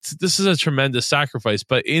this is a tremendous sacrifice,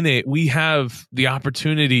 but in it we have the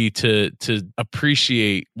opportunity to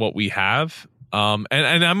appreciate what we have. And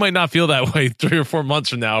I might not feel that way 3 or 4 months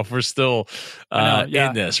from now if we're still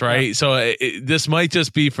in this, right? Yeah. So this might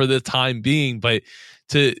just be for the time being, but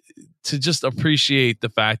to just appreciate the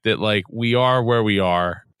fact that like we are where we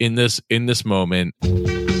are in this moment.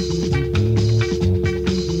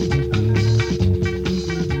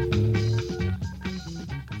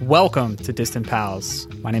 Welcome to Distant Pals.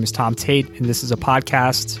 My name is Tom Tate, and this is a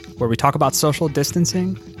podcast where we talk about social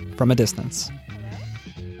distancing from a distance.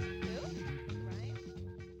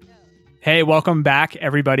 Hey, welcome back,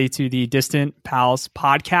 everybody, to the Distant Pals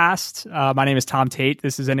podcast. My name is Tom Tate.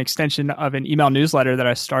 This is an extension of an email newsletter that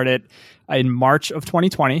I started in March of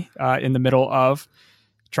 2020, in the middle of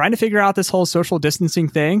trying to figure out this whole social distancing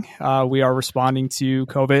thing. We are responding to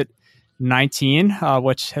COVID-19,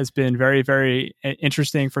 which has been very, very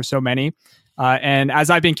interesting for so many. And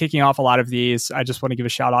as I've been kicking off a lot of these, I just want to give a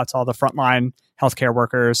shout out to all the frontline healthcare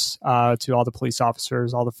workers, to all the police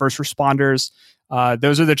officers, all the first responders.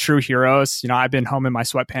 Those are the true heroes. You know, I've been home in my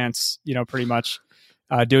sweatpants, pretty much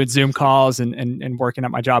doing Zoom calls and working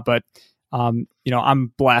at my job. But, I'm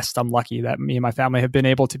blessed. I'm lucky that me and my family have been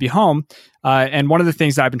able to be home. And one of the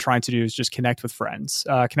things that I've been trying to do is just connect with friends,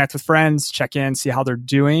 check in, see how they're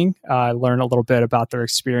doing, learn a little bit about their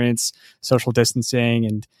experience, social distancing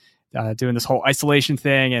and doing this whole isolation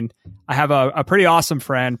thing. And I have a pretty awesome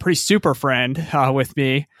friend, pretty super friend with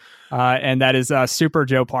me. And that is Super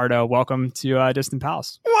Joe Pardo. Welcome to Distant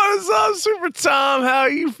Pals. What is up, Super Tom? How are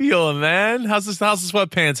you feeling, man? How's the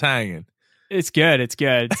sweatpants hanging? It's good. It's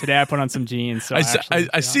good. Today I put on some jeans. So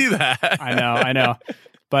I see that. I know.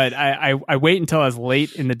 But I wait until as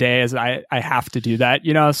late in the day as I have to do that,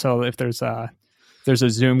 So if there's a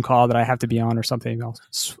Zoom call that I have to be on or something, I'll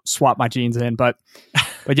swap my jeans in. But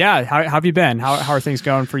yeah, how have you been? How are things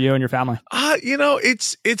going for you and your family?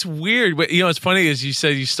 It's weird, but it's funny as you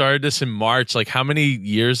said you started this in March. Like, how many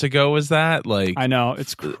years ago was that? Like, I know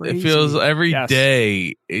it's crazy. It feels every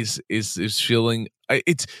day is feeling.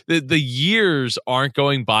 It's the years aren't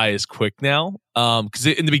going by as quick now. Because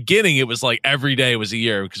in the beginning it was like every day was a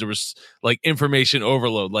year because there was like information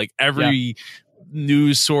overload. Like every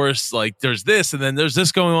news source, like there's this and then there's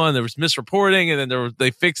this going on, there was misreporting and then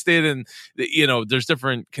they fixed it, and there's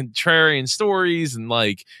different contrarian stories and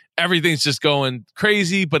like everything's just going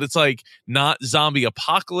crazy, but it's like not zombie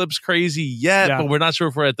apocalypse crazy yet, but we're not sure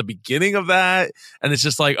if we're at the beginning of that, and it's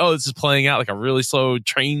just like, oh, this is playing out like a really slow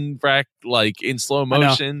train wreck, like in slow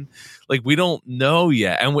motion. Like we don't know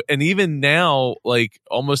yet, and even now, like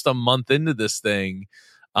almost a month into this thing,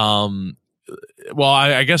 well,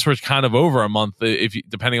 I guess we're kind of over a month,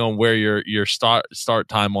 depending on where your start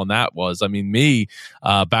time on that was. I mean, me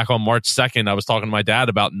back on March 2nd, I was talking to my dad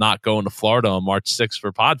about not going to Florida on March 6th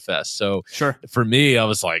for Podfest. So for me, I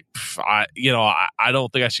was like, I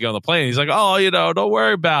don't think I should go on the plane. He's like, oh, don't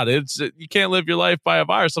worry about it. You can't live your life by a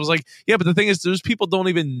virus. I was like, yeah, but the thing is, those people don't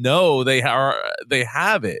even know they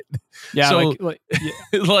have it. Yeah, so,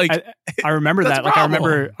 I remember that. Like,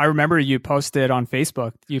 I remember you posted on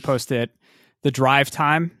Facebook. You posted the drive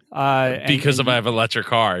time because I have an electric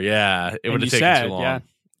car. Yeah, it would have taken too long.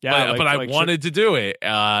 Yeah, but I wanted to do it.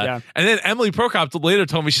 And then Emily Prokop later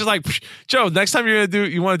told me, she's like, Joe, next time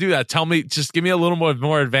you want to do that, tell me, just give me a little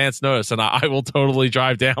more advance notice, and I will totally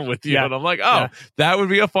drive down with you. And I'm like, that would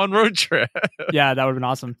be a fun road trip. Yeah, that would have been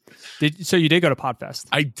awesome. So you did go to Podfest?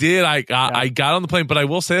 I did. I got on the plane, but I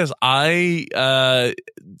will say this: I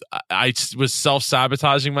was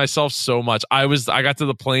self-sabotaging myself so much. I got to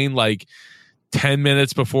the plane like 10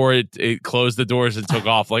 minutes before it closed the doors and took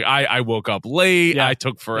off. Like I woke up late. I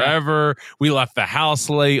took forever. We left the house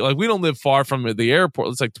late. Like we don't live far from the airport.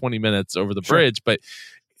 It's like 20 minutes over the bridge. But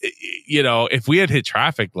if we had hit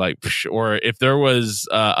traffic, like, or if there was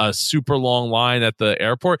a super long line at the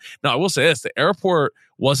airport. Now I will say this: the airport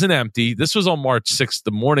wasn't empty. This was on March 6th,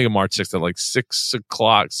 the morning of March 6th at like 6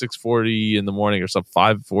 o'clock, 6:40 in the morning or something,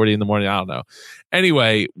 5:40 in the morning. I don't know.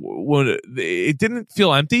 Anyway, it didn't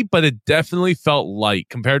feel empty, but it definitely felt light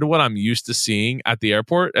compared to what I'm used to seeing at the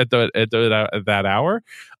airport at that hour.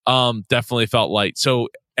 Definitely felt light. So,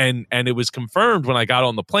 and it was confirmed when I got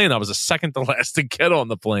on the plane. I was the second to last to get on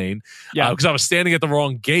the plane because I was standing at the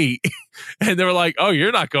wrong gate, and they were like, "Oh,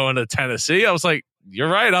 you're not going to Tennessee." I was like, "You're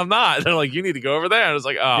right, I'm not." They're like, "You need to go over there." And I was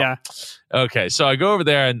like, "Oh, okay." So I go over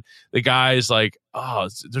there, and the guy's like, "Oh,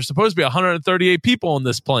 there's supposed to be 138 people on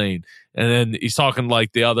this plane." And then he's talking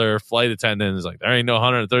like the other flight attendant is like, "There ain't no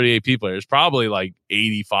 138 people. There's probably like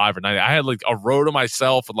 85 or 90. I had like a row to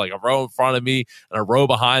myself and like a row in front of me and a row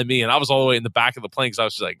behind me. And I was all the way in the back of the plane because I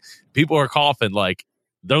was just like, people are coughing like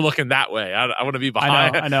they're looking that way. I want to be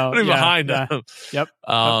behind. I know. I want to be behind yeah. them. Yep.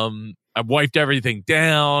 I wiped everything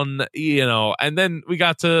down, and then we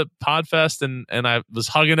got to Podfest and I was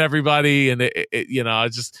hugging everybody and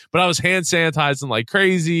but I was hand sanitizing like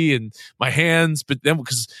crazy and my hands, but then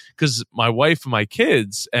because my wife and my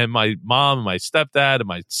kids and my mom and my stepdad and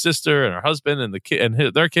my sister and her husband and the kid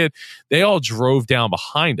and their kid, they all drove down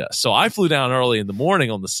behind us. So I flew down early in the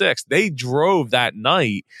morning on the 6th. They drove that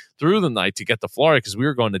night through the night to get to Florida because we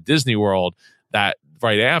were going to Disney World that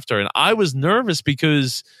right after. And I was nervous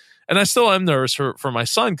because, and I still am nervous for my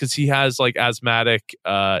son because he has like asthmatic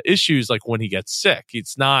issues. Like when he gets sick,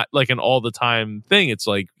 it's not like an all the time thing. It's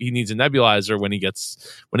like he needs a nebulizer when he gets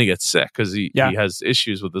sick because he has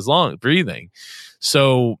issues with his lung breathing.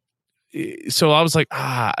 So I was like,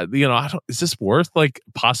 is this worth like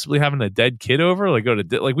possibly having a dead kid over? Like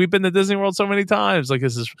like we've been to Disney World so many times. Like,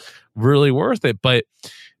 is this really worth it? But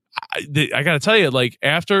I got to tell you, like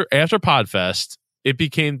after Podfest, it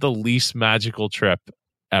became the least magical trip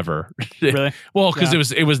ever. Really? Well,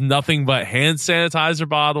 because it was nothing but hand sanitizer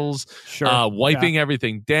bottles, wiping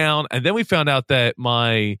everything down, and then we found out that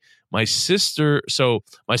my sister's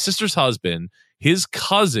husband, his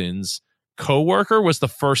cousin's coworker was the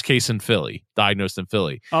first case in Philly, diagnosed in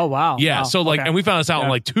Philly. Oh wow! Yeah. Wow. So like, and we found this out on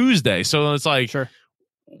like Tuesday. So it's like,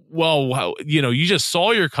 well, you just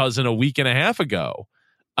saw your cousin a week and a half ago.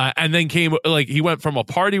 And then he went from a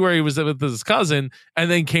party where he was with his cousin and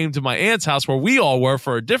then came to my aunt's house where we all were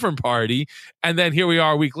for a different party. And then here we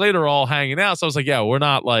are a week later all hanging out. So I was like, we're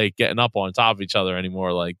not like getting up on top of each other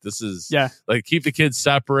anymore. Like this is like keep the kids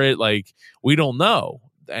separate. Like we don't know.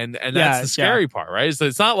 And that's the scary part, right? So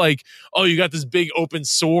it's not like, oh, you got this big open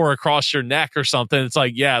sore across your neck or something. It's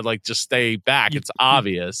like, like just stay back. It's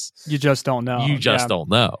obvious. You just don't know. You just don't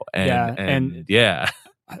know. And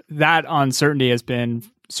that uncertainty has been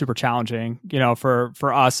super challenging,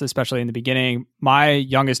 for us, especially in the beginning. My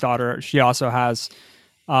youngest daughter, she also has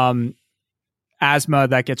asthma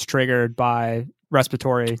that gets triggered by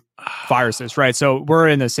respiratory viruses, right? So we're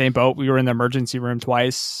in the same boat. We were in the emergency room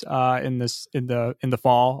twice in the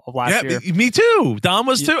fall of last year. Me too. Dom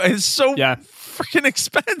was too. It's so freaking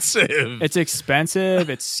expensive. It's expensive.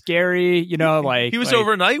 It's scary. Like he was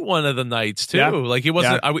overnight one of the nights too. Like he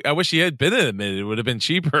wasn't. I wish he had been admitted. It would have been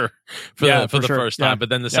cheaper for the first time. But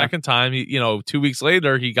then the second time, he 2 weeks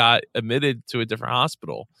later, he got admitted to a different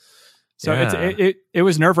hospital. So it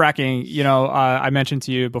was nerve-wracking. I mentioned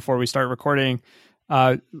to you before we started recording,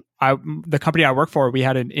 the company I work for, we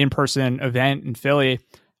had an in-person event in Philly,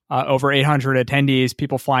 over 800 attendees,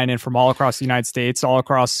 people flying in from all across the United States, all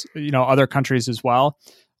across, other countries as well.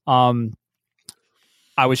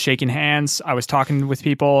 I was shaking hands. I was talking with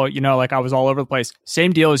people, like I was all over the place.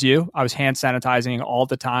 Same deal as you. I was hand sanitizing all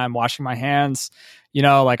the time, washing my hands,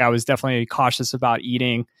 like I was definitely cautious about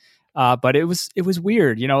eating. But it was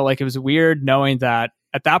weird, like it was weird knowing that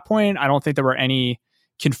at that point, I don't think there were any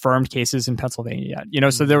confirmed cases in Pennsylvania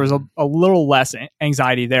yet, so there was a little less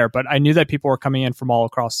anxiety there, but I knew that people were coming in from all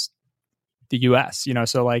across the US,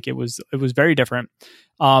 so like it was very different.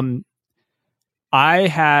 I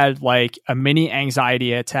had like a mini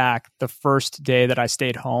anxiety attack the first day that I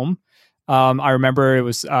stayed home. I remember it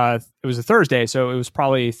was a Thursday, so it was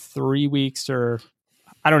probably 3 weeks or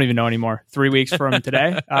I don't even know anymore. 3 weeks from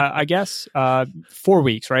today, I guess. 4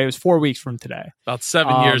 weeks, right? It was 4 weeks from today. About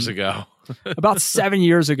 7 years ago. About 7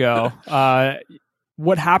 years ago.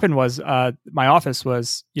 What happened was my office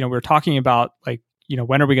was, we were talking about like,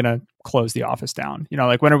 when are we going to close the office down?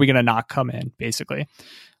 Like when are we going to not come in, basically?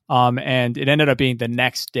 And it ended up being the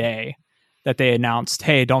next day that they announced,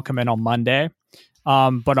 hey, don't come in on Monday.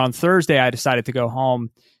 But on Thursday, I decided to go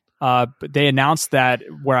home. But they announced that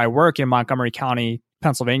where I work in Montgomery County,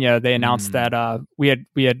 Pennsylvania, they announced that we had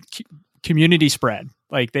community spread.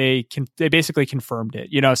 Like they basically confirmed it,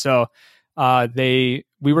 so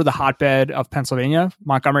we were the hotbed of Pennsylvania.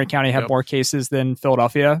 Montgomery County had more cases than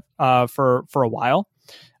Philadelphia for a while,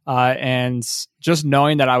 and just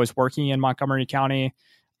knowing that I was working in Montgomery County,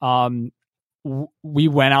 we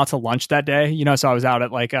went out to lunch that day. So I was out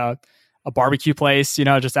at like a barbecue place,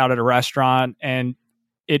 just out at a restaurant, and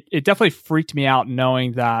it definitely freaked me out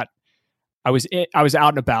knowing that I was out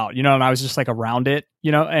and about, and I was just like around it,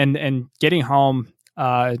 and getting home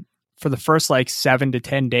for the first like 7 to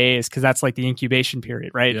 10 days, because that's like the incubation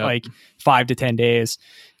period, right? Yep. Like 5 to 10 days,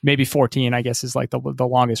 maybe 14, I guess is like the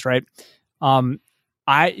longest, right?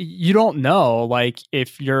 You don't know like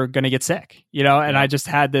if you're gonna get sick, and I just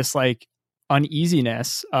had this like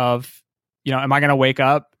uneasiness of, am I gonna wake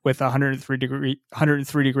up with 103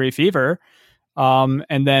 degree fever,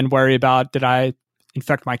 and then worry about did I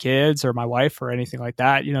infect my kids or my wife or anything like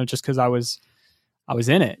that, just because I was I was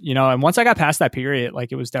in it, and once I got past that period,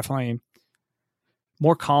 like it was definitely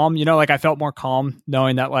more calm, like I felt more calm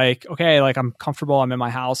knowing that like, okay, like I'm comfortable. I'm in my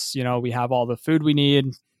house, we have all the food we need,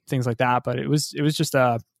 things like that. But it was just,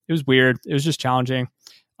 it was weird. It was just challenging.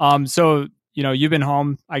 So, you've been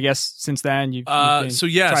home, I guess, since then. You've been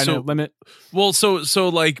trying to limit. Well, so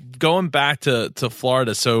like going back to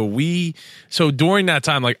Florida. So during that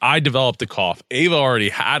time, like I developed a cough. Ava already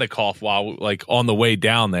had a cough while like on the way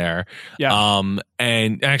down there. Yeah.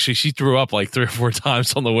 And actually she threw up like 3 or 4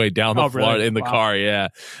 times on the way down to Florida really? in the Wow. car. Yeah.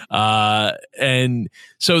 And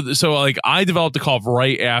so like I developed a cough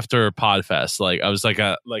right after Podfest. Like I was like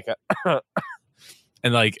a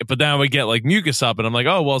and like, but then I would get like mucus up, and I'm like,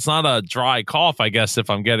 oh well, it's not a dry cough, I guess, if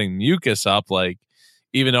I'm getting mucus up, like,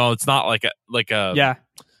 even though it's not like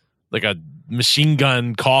a machine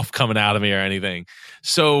gun cough coming out of me or anything.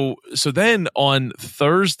 So then on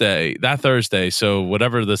Thursday, so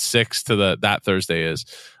whatever the 6th to that Thursday is,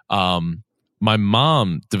 my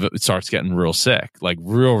mom starts getting real sick, like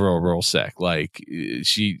real sick. Like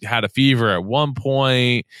she had a fever at one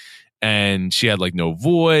point, and she had like no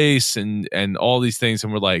voice and all these things.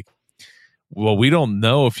 And we're like, well, we don't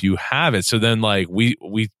know if you have it. So then like we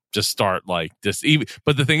just start like this.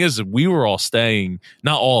 But the thing is, we were all staying,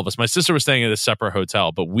 not all of us. My sister was staying at a separate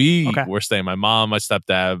hotel, but we were staying, my mom, my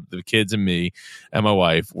stepdad, the kids and me and my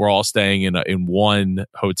wife, we're all staying in one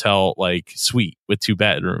hotel, like suite with 2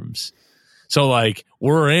 bedrooms. So like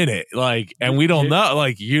we're in it, like, and we don't know,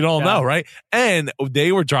 like you don't know, right? And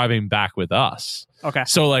they were driving back with us. Okay.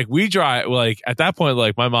 So like we drive, like at that point,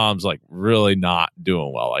 like my mom's like really not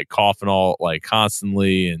doing well, like coughing all like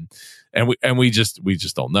constantly, and we just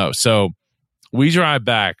don't know. So we drive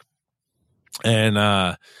back, and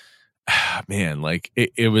man, like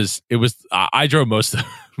it was I drove most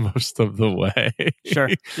of the way. Sure.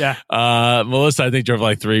 Yeah. Melissa, I think, drove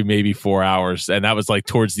like 3, maybe 4 hours, and that was like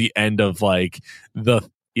towards the end of like the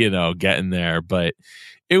getting there. But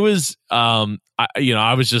it was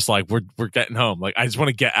I was just like, we're getting home. Like I just want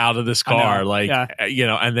to get out of this car, like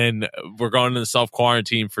and then we're going into self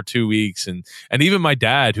quarantine for 2 weeks, and even my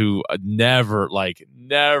dad, who never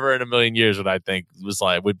in a million years would I think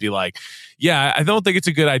would be like, yeah, I don't think it's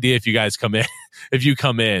a good idea if you guys come in. If you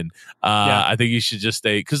come in, I think you should just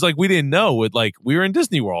stay, because like we didn't know, we were in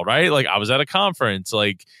Disney World, right? Like I was at a conference,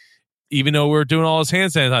 like even though we were doing all this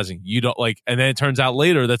hand sanitizing, you don't like, and then it turns out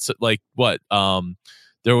later that's like what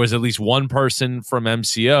there was at least one person from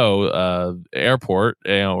MCO airport,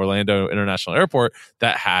 Orlando International Airport,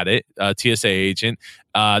 that had it, TSA agent.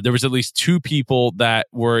 There was at least 2 people that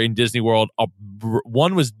were in Disney World.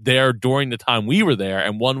 One was there during the time we were there,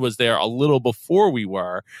 and one was there a little before we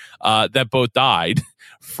were, that both died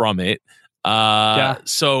from it.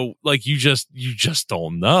 So like you just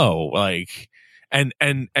don't know. Like, and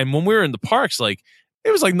when we were in the parks, like, it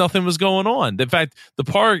was like nothing was going on. In fact, the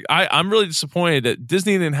park, I'm really disappointed that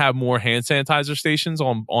Disney didn't have more hand sanitizer stations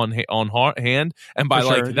on hand. And by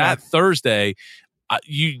that Thursday,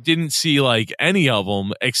 you didn't see like any of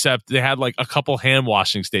them, except they had like a couple hand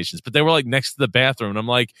washing stations, but they were like next to the bathroom. And I'm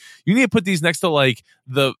like, you need to put these next to like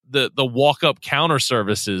the walk up counter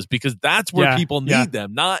services, because that's where people need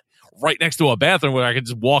them, not right next to a bathroom where I can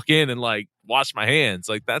just walk in and like wash my hands.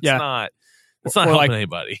 Like that's not. It's not helping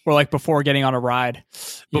anybody. Or like before getting on a ride.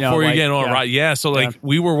 Before you get on a ride. Yeah. So like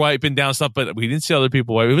we were wiping down stuff, but we didn't see other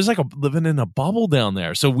people wipe. It was like living in a bubble down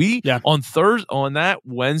there. So we on that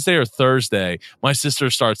Wednesday or Thursday, my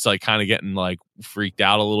sister starts like kind of getting like freaked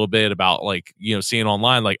out a little bit about like, seeing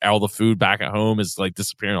online, like all the food back at home is like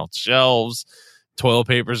disappearing off the shelves. Toilet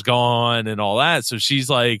paper's gone and all that. So she's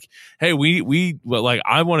like, hey, we like,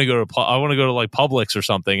 I want to go to like Publix or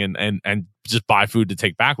something and just buy food to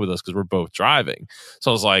take back with us, because we're both driving.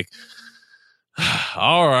 So I was like,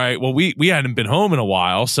 all right, well, we hadn't been home in a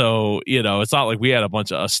while, so it's not like we had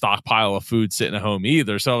a stockpile of food sitting at home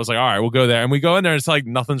either. So I was like, all right, we'll go there. And we go in there, and it's like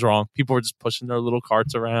nothing's wrong. People are just pushing their little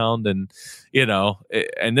carts around, and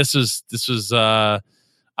and this was I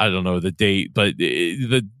don't know the date, but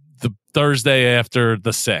the Thursday after the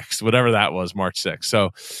 6th, whatever that was, March 6th.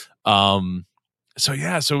 So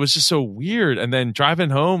it was just so weird. And then driving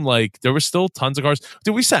home, like there was still tons of cars.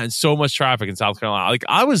 Dude, we sat in so much traffic in South Carolina. Like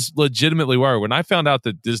I was legitimately worried when I found out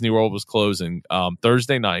that Disney World was closing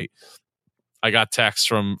Thursday night. I got texts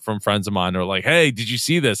from friends of mine. They're like, hey, did you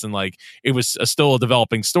see this? And like, it was still a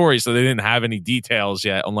developing story, so they didn't have any details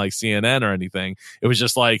yet on like CNN or anything. It was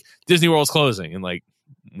just like Disney World's closing, and like,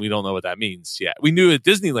 we don't know what that means yet. We knew that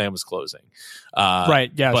Disneyland was closing.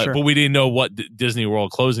 Right. Yeah, but we didn't know what Disney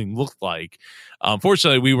World closing looked like.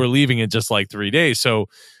 Fortunately, we were leaving in just like 3 days. So,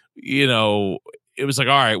 it was like,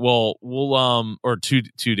 all right, well, we'll, or two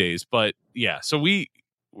days, but so we're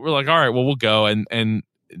like, all right, well, we'll go. And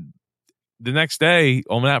the next day,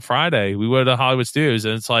 on that Friday, we went to Hollywood Studios,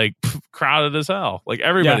 and it's like crowded as hell. Like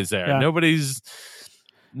everybody's there. Yeah. Nobody's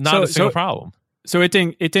not a single problem. So it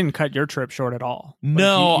didn't cut your trip short at all.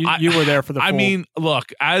 No, you were there for the full. I mean,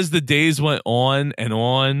 look, as the days went on and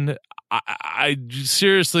on, I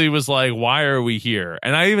seriously was like, why are we here?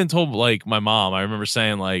 And I even told like my mom, I remember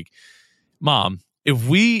saying like, Mom, if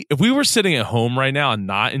we were sitting at home right now and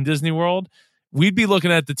not in Disney World, we'd be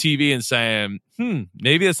looking at the TV and saying,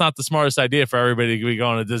 maybe it's not the smartest idea for everybody to be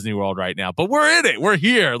going to Disney World right now, but we're in it. We're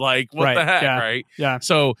here. Like, what the heck, right? Yeah.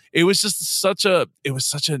 So it was just such a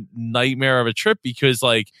nightmare of a trip because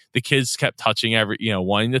like the kids kept touching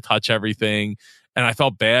wanting to touch everything. And I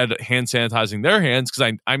felt bad hand sanitizing their hands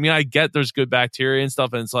because I mean, I get there's good bacteria and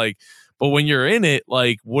stuff. And it's like, but when you're in it,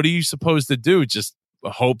 like, what are you supposed to do? Just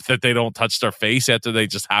hope that they don't touch their face after they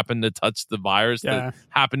just happen to touch the virus that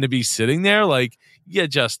happened to be sitting there. Like, you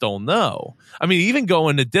just don't know. I mean, even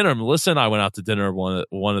going to dinner, Melissa and I went out to dinner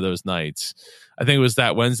one of those nights. I think it was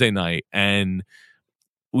that Wednesday night, and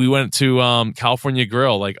we went to California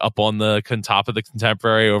Grill, like up on the top of the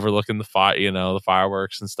Contemporary, overlooking the the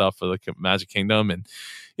fireworks and stuff for the Magic Kingdom, and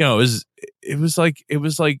it was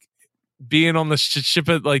like being on the ship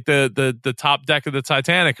at like the top deck of the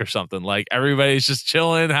Titanic or something. Like everybody's just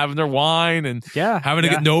chilling, having their wine, and having to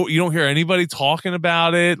get you don't hear anybody talking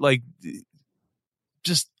about it. Like,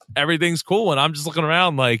 just everything's cool, and I'm just looking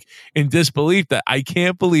around like in disbelief that I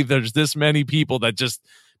can't believe there's this many people that just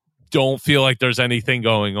don't feel like there's anything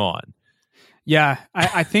going on. Yeah,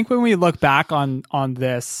 I think when we look back on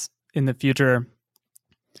this in the future,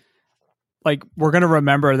 like we're going to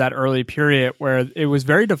remember that early period where it was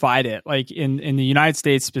very divided, like in the United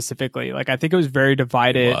States specifically. Like I think it was very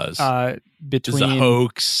divided between it's a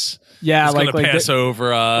hoax. Yeah, it's like pass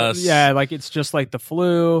over us. Yeah, like it's just like the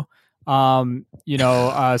flu. Some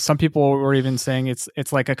people were even saying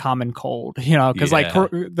it's like a common cold, because like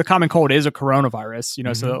the common cold is a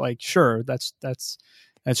coronavirus, so like sure that's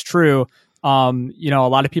true. A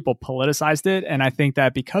lot of people politicized it, and I think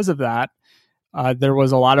that because of that, there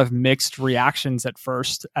was a lot of mixed reactions at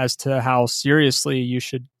first as to how seriously you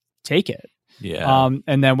should take it. Yeah.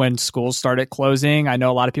 And then when schools started closing, I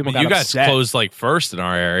know a lot of people got upset. You guys closed like first in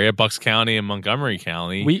our area, Bucks County and Montgomery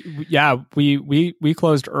County. We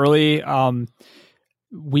closed early.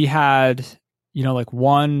 We had, like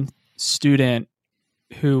one student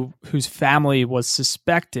whose family was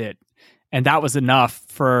suspected, and that was enough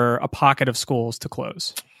for a pocket of schools to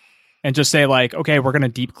close and just say like, okay, we're going to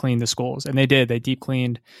deep clean the schools. And they did. They deep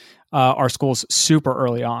cleaned our schools super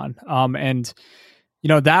early on. And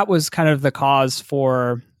that was kind of the cause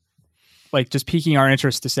for like just piquing our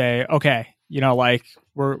interest to say, okay, like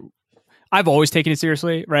I've always taken it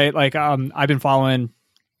seriously, right? Like I've been following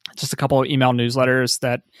just a couple of email newsletters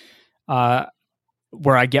that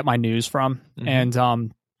where I get my news from.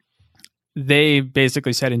 And they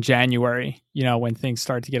basically said in January, when things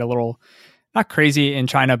started to get a little not crazy in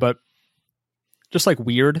China, but just like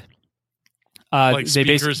weird. Like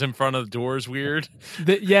speakers in front of doors weird.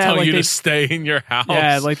 Tell like you to stay in your house.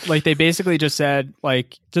 Yeah, like they basically just said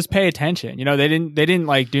like just pay attention. They didn't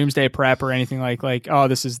like doomsday prep or anything like oh,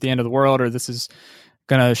 this is the end of the world or this is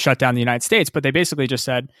gonna shut down the United States. But they basically just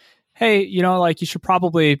said, hey, like you should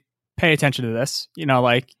probably pay attention to this.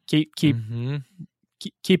 Like keep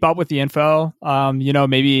up with the info.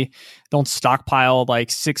 Maybe don't stockpile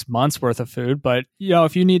like 6 months worth of food, but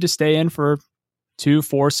if you need to stay in for 2,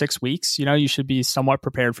 4, 6 weeks, you should be somewhat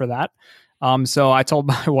prepared for that. So I told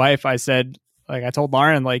my wife, I said, like, I told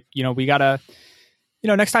Lauren, like, we gotta,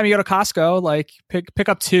 next time you go to Costco, like pick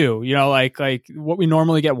up 2, like what we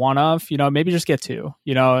normally get 1 of, maybe just get 2,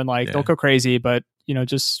 and like, don't go crazy, but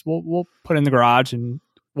just we'll put it in the garage and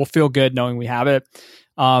we'll feel good knowing we have it.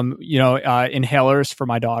 Inhalers for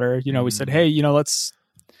my daughter, we said, hey, let's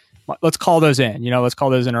call those in, let's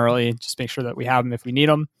call those in early, just make sure that we have them if we need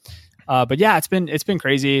them. But yeah, it's been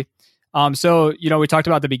crazy. So, we talked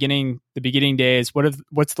about the beginning days.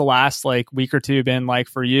 What's the last like week or two been like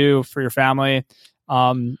for you, for your family?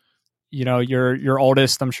 Your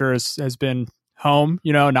oldest, I'm sure has been home,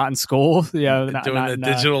 not in school. Yeah. Doing the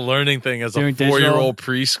digital learning thing as a 4-year-old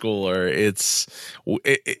preschooler.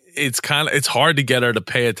 It's hard to get her to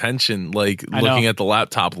pay attention, like looking at the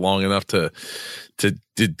laptop long enough to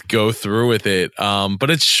go through with it. But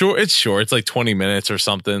it's short. It's like 20 minutes or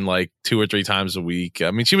something, like 2 or 3 times a week. I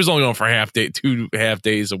mean, she was only going for 2 half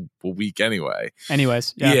days a week anyway.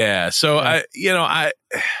 Anyways. Yeah. So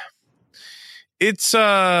it's,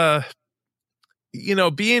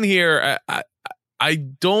 being here, I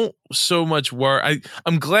don't so much worry.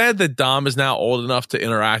 I'm glad that Dom is now old enough to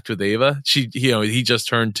interact with Ava. He just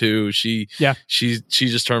turned 2. She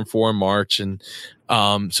just turned 4 in March, and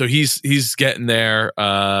so he's getting there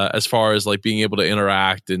as far as like being able to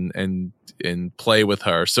interact and play with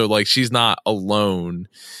her. So like she's not alone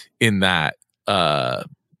in that.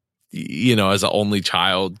 As an only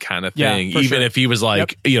child kind of thing, even if he was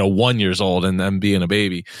like 1 year old and then being a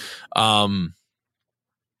baby.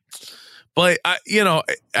 But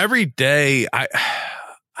every day I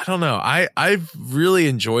don't know. I've really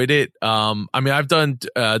enjoyed it. I've done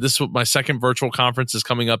this. My second virtual conference is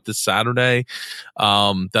coming up this Saturday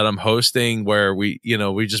that I'm hosting, where we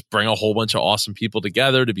just bring a whole bunch of awesome people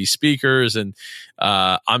together to be speakers, and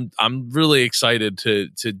I'm really excited to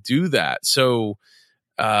do that. So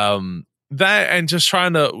that, and just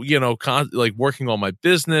trying to working on my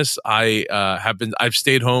business. I've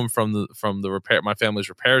stayed home from the repair, my family's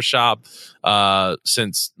repair shop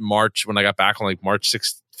since March, when I got back on like March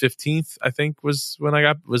 15th, I think was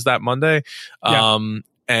that Monday. And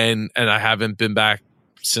I haven't been back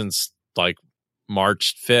since like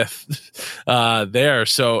March 5th there.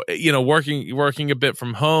 So, working a bit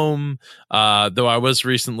from home, though I was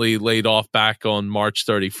recently laid off back on March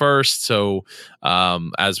 31st. So,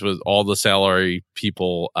 as with all the salary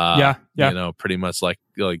people, pretty much like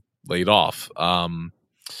laid off. I'm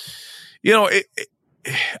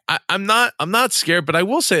not scared, but I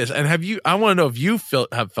will say this. And I want to know if you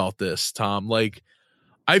have felt this, Tom. Like,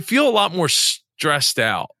 I feel a lot more stressed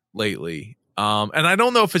out lately. And I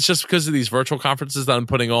don't know if it's just because of these virtual conferences that I'm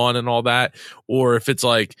putting on and all that, or if it's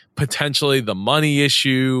like potentially the money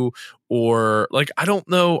issue, or like, I don't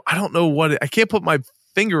know what I can't put my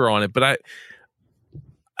finger on it, but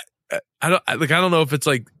I don't know if it's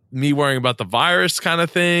like me worrying about the virus kind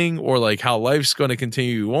of thing, or like how life's going to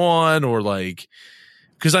continue on, or like,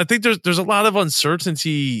 because I think there's a lot of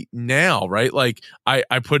uncertainty now, right? Like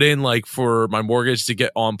I put in like for my mortgage to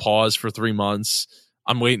get on pause for 3 months.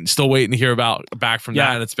 I'm still waiting to hear back from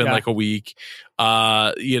that. And it's been like a week.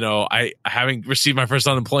 I haven't received my first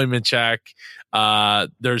unemployment check.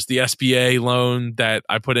 There's the SBA loan that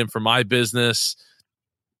I put in for my business.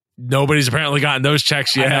 Nobody's apparently gotten those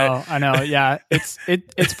checks yet. I know. Yeah.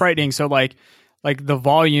 It's frightening. So like the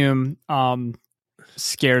volume,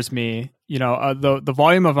 scares me, the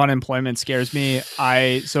volume of unemployment scares me.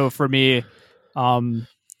 So for me, I'm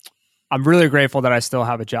really grateful that I still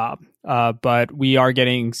have a job, but we are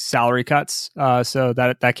getting salary cuts, so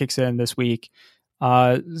that kicks in this week.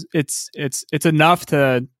 It's enough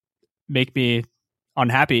to make me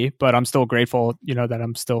unhappy, but I'm still grateful, that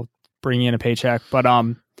I'm still bringing in a paycheck. But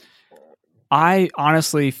I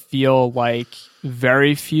honestly feel like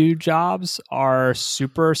very few jobs are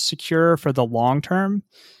super secure for the long term.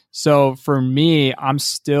 So for me, I'm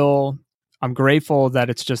grateful that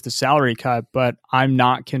it's just a salary cut, but I'm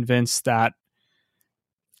not convinced that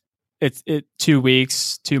it's 2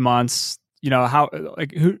 weeks, 2 months, we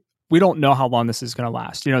don't know how long this is going to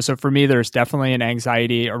last, So for me, there's definitely an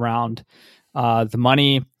anxiety around the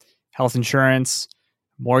money, health insurance,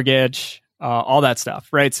 mortgage, all that stuff,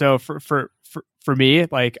 right? So for me,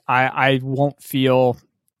 like I won't feel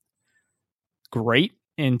great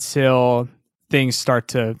until things start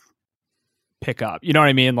to pick up. You know what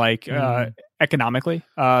I mean? Like economically.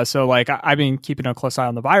 So like I've been keeping a close eye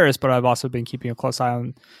on the virus, but I've also been keeping a close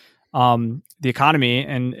eye on the economy,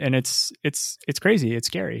 and it's crazy. It's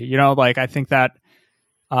scary. Like I think that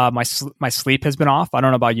my sleep has been off. I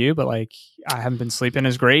don't know about you, but like I haven't been sleeping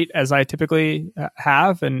as great as I typically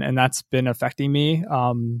have, and that's been affecting me.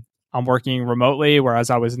 I'm working remotely, whereas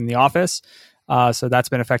I was in the office. So that's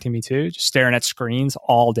been affecting me too. Just staring at screens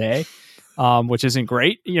all day. Which isn't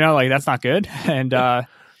great, like that's not good. And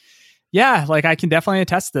like I can definitely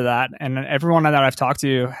attest to that. And everyone that I've talked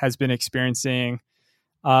to has been experiencing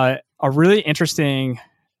a really interesting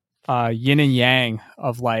yin and yang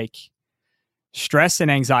of like stress and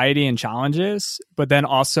anxiety and challenges, but then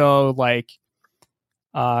also like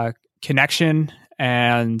connection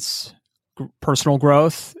and personal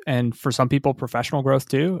growth, and for some people professional growth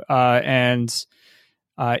too, and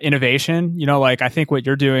innovation. Like I think what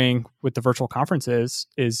you're doing with the virtual conferences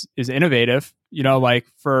is innovative.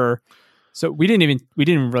 So we didn't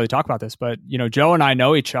even really talk about this, but Joe and I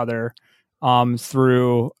know each other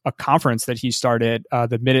through a conference that he started,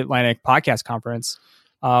 the Mid-Atlantic Podcast Conference,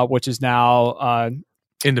 which is now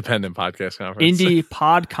Independent Podcast Conference, Indie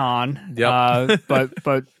PodCon. Yep.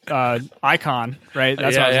 but Icon, right?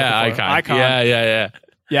 That's what I was looking for. Icon.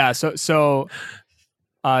 Yeah. So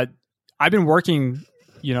I've been working,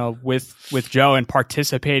 with Joe and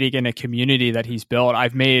participating in a community that he's built.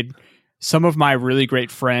 I've made some of my really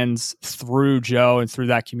great friends through Joe and through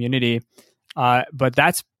that community. But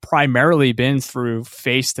that's primarily been through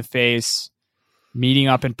face-to-face meeting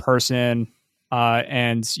up in person.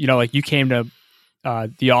 And, like you came to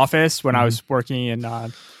the office when I was working in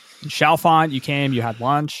Chalfont, you came, you had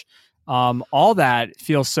lunch. All that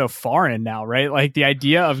feels so foreign now, right? Like the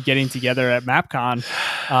idea of getting together at MapCon,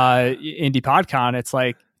 Indie PodCon, it's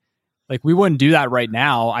like we wouldn't do that right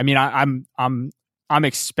now. I mean, I'm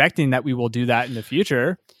expecting that we will do that in the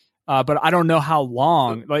future, but I don't know how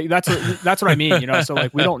long. Like that's what I mean, So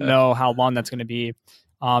like we don't know how long that's going to be.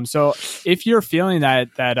 So if you're feeling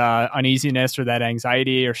that uneasiness or that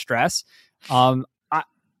anxiety or stress, I'm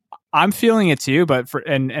feeling it too. But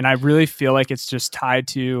and I really feel like it's just tied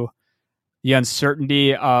to the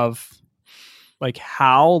uncertainty of like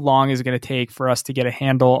how long is it going to take for us to get a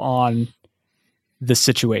handle on the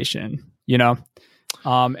situation,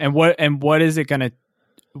 and what is it going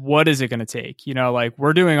to take? Like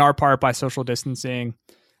we're doing our part by social distancing.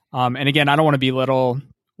 And again, I don't want to belittle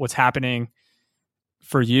what's happening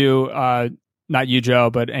for you, not you, Joe,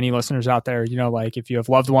 but any listeners out there, like if you have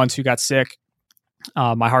loved ones who got sick,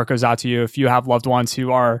 my heart goes out to you. If you have loved ones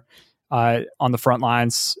who are on the front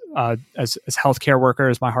lines as healthcare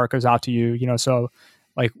workers, my heart goes out to you. So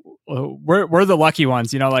like we're the lucky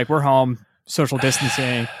ones. Like we're home, social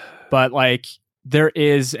distancing, but like there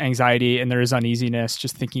is anxiety and there is uneasiness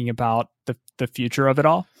just thinking about the future of it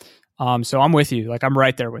all. So I'm with you. Like I'm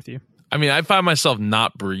right there with you. I mean, I find myself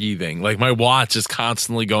not breathing. Like my watch is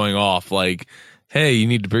constantly going off. Like, hey, you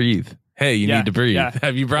need to breathe. Hey, you need to breathe. Yeah.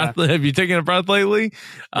 Have you taken a breath lately?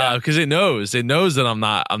 Because it knows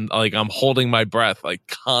that I'm holding my breath like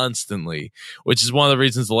constantly, which is one of the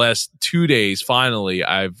reasons the last 2 days, finally,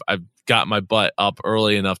 I've got my butt up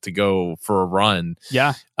early enough to go for a run.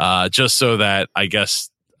 Yeah. Just so that I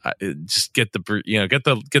guess just get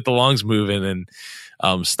the lungs moving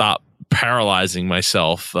and stop paralyzing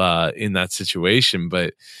myself in that situation.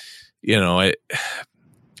 But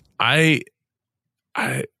I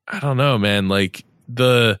don't know, man. Like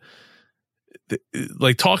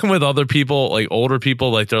like talking with other people, like older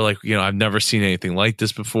people, like they're like, I've never seen anything like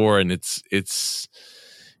this before, and this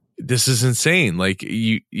is insane. Like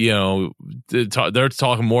they're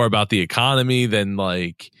talking more about the economy than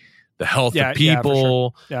like the health of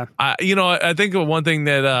people. Yeah, for sure. I think one thing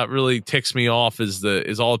that really ticks me off is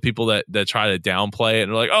all the people that try to downplay it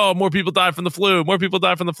and they're like, oh, more people die from the flu,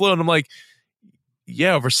 and I'm like,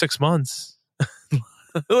 yeah, over 6 months.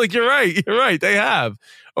 Like you're right. They have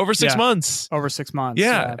over 6 months. Over 6 months.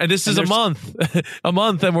 Yeah. And this is a month,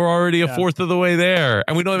 and we're already a fourth of the way there.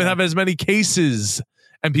 And we don't even have as many cases,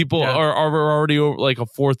 and people are already over a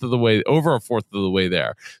fourth of the way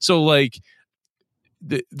there. So like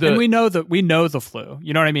and we know the flu,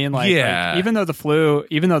 you know what I mean? Like even though the flu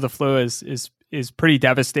is pretty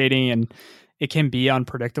devastating and it can be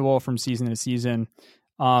unpredictable from season to season.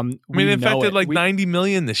 It infected 90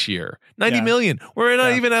 million this year. 90 million. We're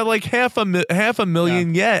not even at like half a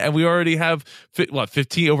million yet, and we already have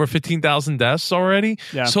over 15,000 deaths already.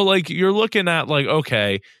 Yeah. So like you're looking at like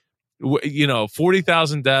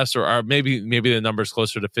 40,000 deaths, or maybe the number's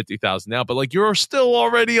closer to 50,000 now. But like you're still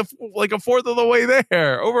already a fourth of the way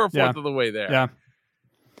there, over a fourth of the way there.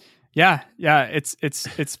 Yeah.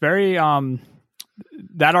 It's very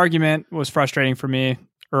that argument was frustrating for me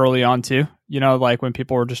early on too, like when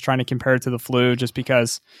people were just trying to compare it to the flu, just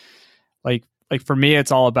because like for me, it's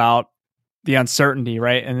all about the uncertainty,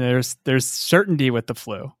 right? And there's certainty with the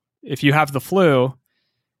flu. If you have the flu,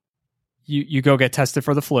 you go get tested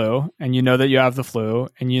for the flu, and you know that you have the flu,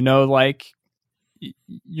 and like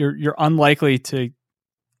you're unlikely to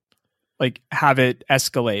like have it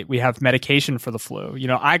escalate. We have medication for the flu.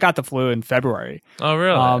 I got the flu in February. Oh,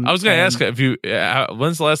 really? I was going to ask if you,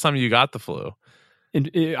 when's the last time you got the flu?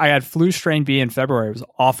 I had flu strain B in February. It was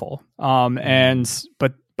awful.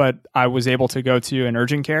 But I was able to go to an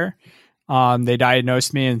urgent care. They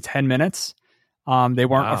diagnosed me in 10 minutes. They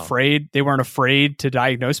weren't afraid. They weren't afraid to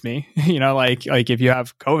diagnose me. Like if you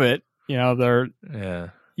have COVID,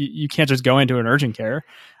 you can't just go into an urgent care.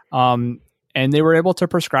 And they were able to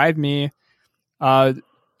prescribe me.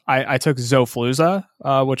 I took Zofluza,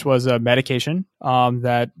 which was a medication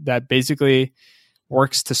that basically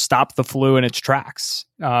works to stop the flu in its tracks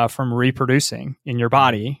from reproducing in your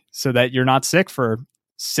body, so that you're not sick for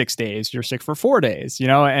 6 days. You're sick for 4 days.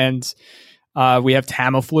 And we have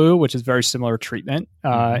Tamiflu, which is very similar treatment,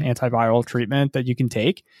 antiviral treatment that you can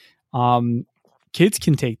take. Kids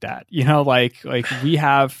can take that. Like we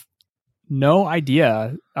have no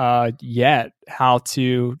idea yet how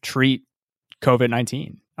to treat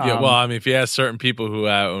COVID-19. Yeah, well, I mean, if you ask certain people who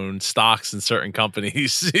own stocks in certain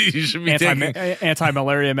companies, you should be taking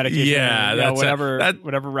anti-malaria medication. Yeah, that's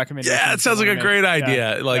whatever recommendation. Yeah, it sounds like a great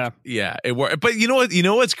idea. It works. But you know what? You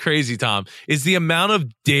know what's crazy, Tom, is the amount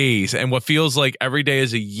of days and what feels like every day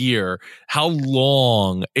is a year. How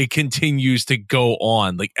long it continues to go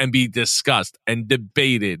on, like, and be discussed and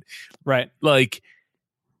debated. Right. Like,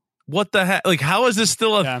 what the heck? Like, how is this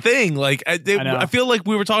still a thing? Like, I feel like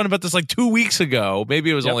we were talking about this like 2 weeks ago. Maybe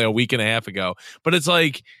it was only a week and a half ago. But it's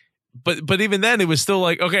like, but even then, it was still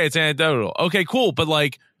like, okay, it's anecdotal. Okay, cool. But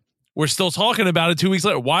like, we're still talking about it 2 weeks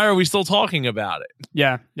later. Why are we still talking about it?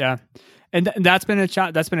 Yeah, yeah. And that's been a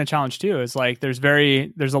challenge too. Is like there's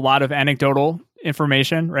a lot of anecdotal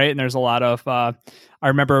information, right? And there's a lot of I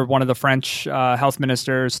remember one of the French health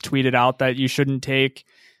ministers tweeted out that you shouldn't take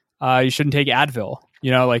Advil. You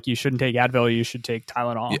know, like you shouldn't take Advil, you should take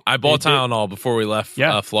Tylenol. Yeah, I bought Tylenol before we left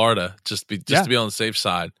Florida, just to be on the safe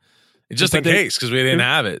side, just in case, because we didn't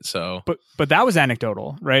have it. So, but that was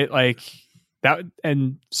anecdotal, right? Like that,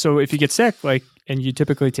 and so if you get sick, like, and you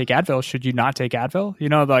typically take Advil, should you not take Advil? You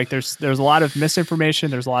know, like there's a lot of misinformation,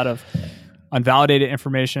 there's a lot of unvalidated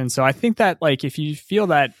information. So I think that like if you feel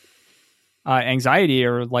that anxiety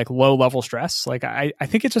or like low level stress, like I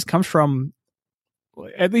think it just comes from,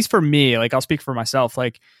 at least for me, like I'll speak for myself,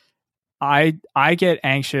 like I get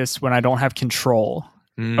anxious when I don't have control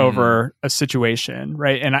over a situation,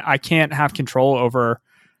 right? And I can't have control over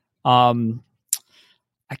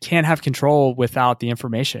I can't have control without the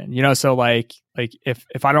information, you know? So like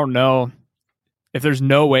if I don't know, if there's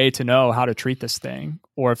no way to know how to treat this thing,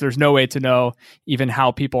 or if there's no way to know even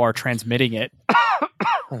how people are transmitting it,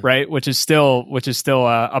 right? Which is still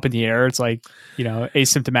up in the air. It's like, you know,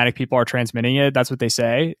 asymptomatic people are transmitting it. That's what they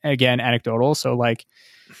say. Again, anecdotal. So like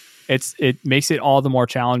it makes it all the more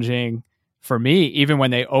challenging for me, even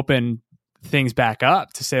when they open things back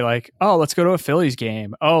up, to say like, oh, let's go to a Phillies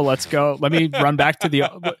game. Oh, let me run back to the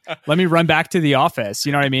office.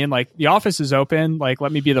 You know what I mean? Like the office is open. Like,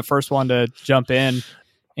 let me be the first one to jump in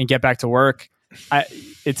and get back to work.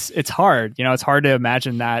 It's hard. You know, it's hard to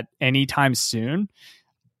imagine that anytime soon.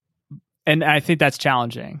 And I think that's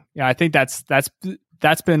challenging. Yeah, I think that's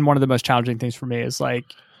been one of the most challenging things for me, is I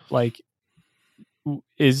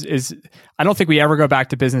don't think we ever go back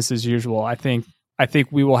to business as usual. I think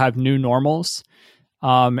we will have new normals.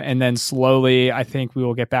 And then slowly I think we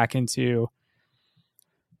will get back into,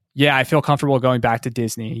 I feel comfortable going back to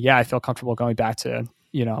Disney. Yeah, I feel comfortable going back to,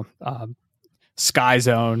 you know, Sky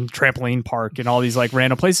Zone, trampoline park, and all these like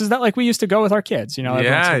random places that like we used to go with our kids, you know.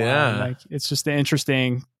 Like it's just the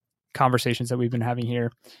interesting conversations that we've been having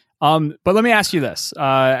here. But let me ask you this,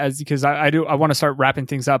 because I want to start wrapping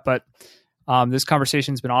things up, but this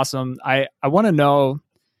conversation's been awesome. I want to know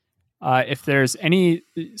if there's any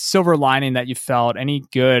silver lining that you felt, any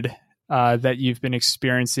good that you've been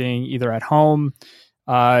experiencing either at home,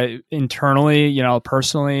 internally, you know,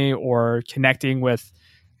 personally, or connecting with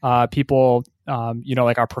people, you know,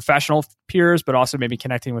 like our professional peers, but also maybe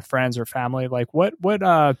connecting with friends or family. Like what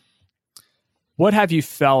have you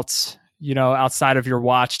felt, you know, outside of your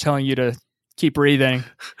watch telling you to keep breathing?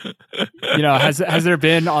 You know, has there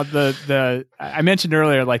been the I mentioned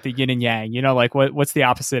earlier, like the yin and yang, you know, like what's the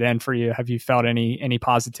opposite end for you? Have you felt any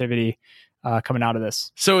positivity coming out of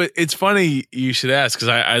this? So it's funny you should ask, because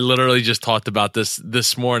I literally just talked about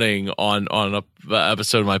this morning on a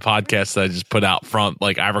episode of my podcast that I just put out front.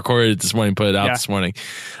 Like I recorded it this morning, put it out this morning.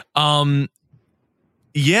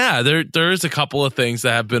 There's a couple of things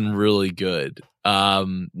that have been really good.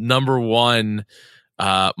 Number one,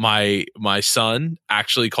 my son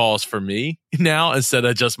actually calls for me now instead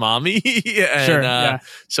of just mommy. And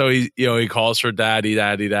so he calls for daddy,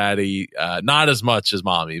 not as much as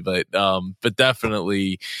mommy, but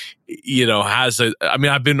definitely, you know,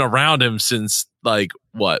 I've been around him since like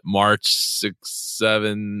March 6,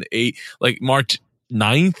 7, 8, like March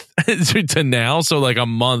 9th to now. So like a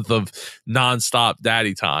month of nonstop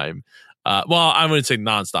daddy time. Well, I wouldn't say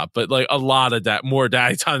nonstop, but like a lot of more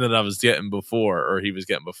daddy time than I was getting before, or he was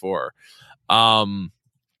getting before. So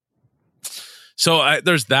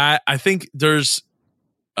there's that. I think there's,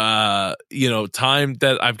 you know, time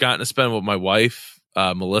that I've gotten to spend with my wife,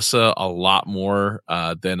 Melissa, a lot more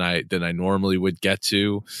than I normally would get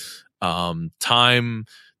to. Time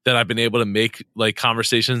that I've been able to make like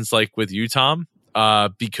conversations like with you, Tom.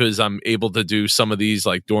 Because I'm able to do some of these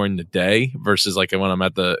like during the day versus like when I'm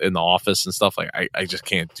in the office and stuff, like I just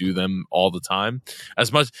can't do them all the time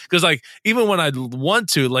as much. Cause like, even when I want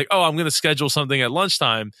to, like, oh, I'm going to schedule something at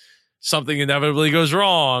lunchtime, something inevitably goes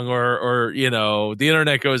wrong, or, you know, the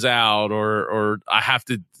internet goes out, or I have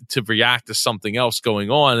to react to something else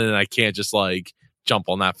going on. And I can't just like jump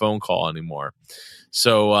on that phone call anymore.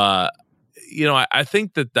 So, I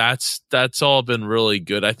think that's all been really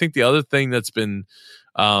good. I think the other thing that's been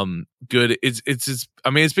good is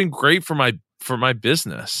it's been great for my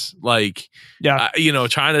business. Like,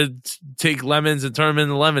 trying to take lemons and turn them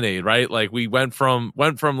into lemonade, right? Like we went from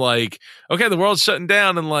like, okay, the world's shutting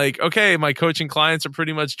down, and like, okay, my coaching clients are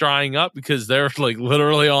pretty much drying up because they're like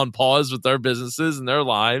literally on pause with their businesses and their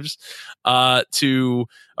lives, to,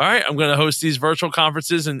 all right, I'm going to host these virtual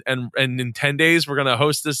conferences, and in 10 days we're going to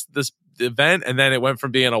host this event. And then it went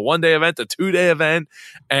from being a 1-day event to 2-day event,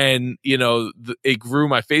 and it grew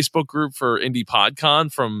my Facebook group for Indie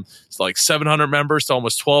PodCon from like 700 members to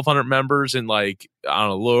almost 1,200 members in like, I don't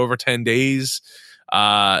know, a little over 10 days.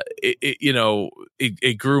 It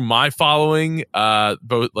grew my following,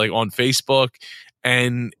 both like on Facebook,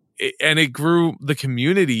 and it grew the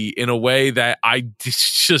community in a way that I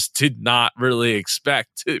just did not really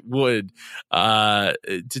expect it would, to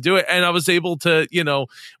do it. And I was able to,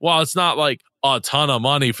 while it's not like a ton of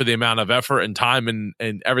money for the amount of effort and time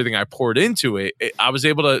and everything I poured into it, I was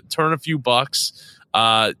able to turn a few bucks,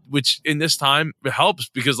 which in this time helps,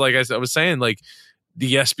 because like I was saying, like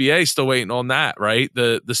the SBA still waiting on that, right?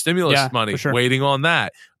 The stimulus money, sure, waiting on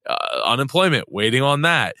that, unemployment, waiting on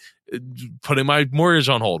that, putting my mortgage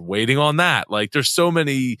on hold, waiting on that. Like there's so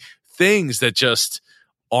many things that just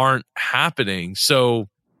aren't happening. So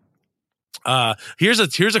here's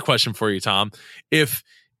a question for you, Tom.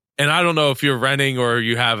 And I don't know if you're renting or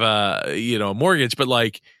you have a mortgage, but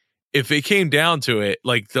like if it came down to it,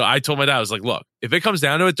 like I told my dad, I was like, look, if it comes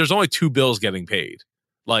down to it, there's only 2 bills getting paid.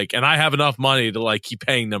 Like, and I have enough money to like keep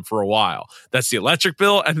paying them for a while. That's the electric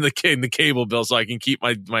bill and the cable bill, so I can keep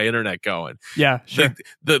my internet going. Yeah, sure.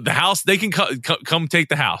 The house, they can come take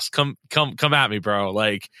the house. Come at me, bro.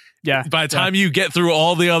 Like, yeah. By the time you get through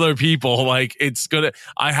all the other people, like it's gonna.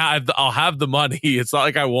 I'll have the money. It's not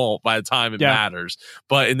like I won't by the time it matters.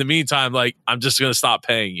 But in the meantime, like I'm just gonna stop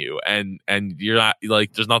paying you, and you're not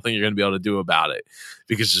like there's nothing you're gonna be able to do about it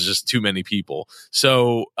because there's just too many people.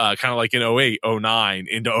 So kind of like in 08, 09,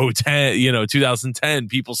 into 010, 2010,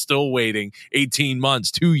 people still waiting 18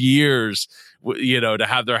 months, 2 years, to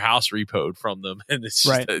have their house repoed from them, and it's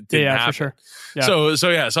just, it didn't happen. For sure. Yeah.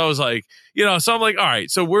 So I was like, so I'm like, all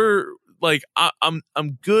right, so we're like, I'm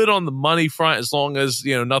good on the money front as long as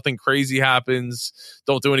nothing crazy happens.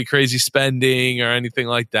 Don't do any crazy spending or anything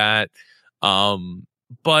like that.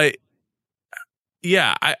 But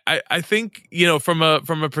yeah, I think from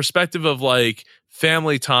a perspective of like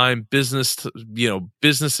family time, business,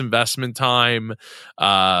 business investment time,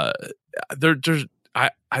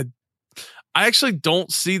 I actually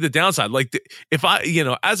don't see the downside. Like if I,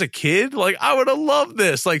 as a kid, like I would have loved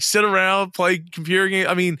this, like sit around, play computer game.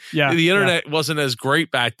 I mean, the internet wasn't as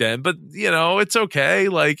great back then, but it's okay.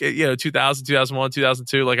 Like, 2000, 2001,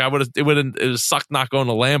 2002, like it would sucked not going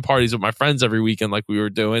to LAN parties with my friends every weekend, like we were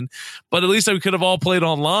doing, but at least we could have all played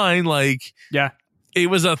online. Like, it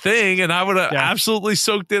was a thing, and I would have absolutely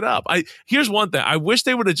soaked it up. Here's one thing. I wish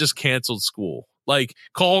they would have just canceled school. Like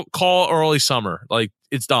call early summer. Like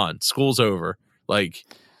it's done. School's over. Like,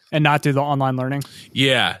 and not do the online learning.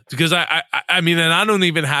 Yeah, because I mean, and I don't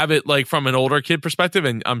even have it like from an older kid perspective,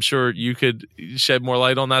 and I'm sure you could shed more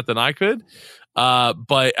light on that than I could.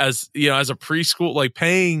 But as as a preschool, like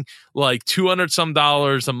paying like $200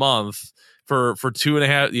 some a month for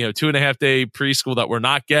 2.5 day preschool that we're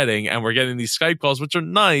not getting, and we're getting these Skype calls, which are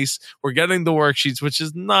nice. We're getting the worksheets, which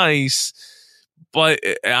is nice, but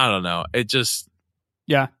I don't know. It just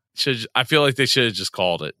I feel like they should have just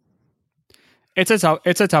called it. It's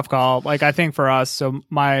a tough call. Like I think for us, so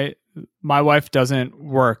my wife doesn't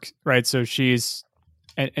work, right? So she's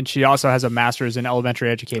and she also has a master's in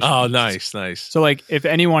elementary education. Oh, nice. So like if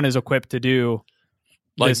anyone is equipped to do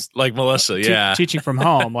like Melissa, teaching from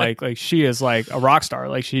home, like she is like a rock star.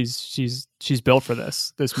 Like she's built for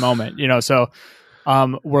this moment, So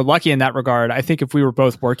we're lucky in that regard. I think if we were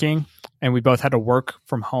both working and we both had to work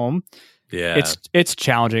from home, it's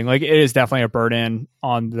challenging. Like it is definitely a burden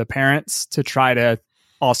on the parents to try to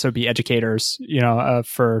also be educators,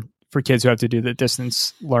 for kids who have to do the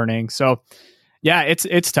distance learning. So yeah,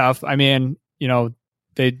 it's tough. I mean,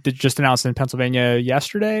 they just announced in Pennsylvania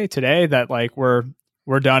today that like we're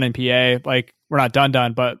done in PA. Like we're not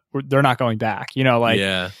done, but they're not going back,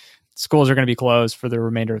 schools are going to be closed for the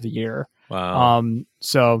remainder of the year. Wow.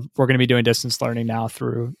 So we're going to be doing distance learning now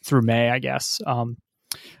through May, I guess.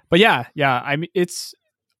 But yeah. I mean,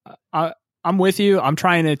 I'm with you. I'm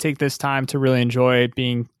trying to take this time to really enjoy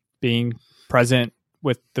being present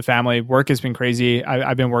with the family. Work has been crazy.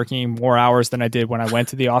 I've been working more hours than I did when I went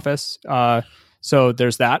to the office. So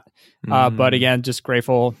there's that. But again, just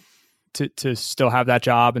grateful to still have that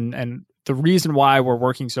job. And the reason why we're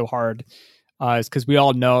working so hard is because we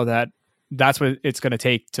all know that that's what it's going to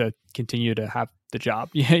take to continue to have the job.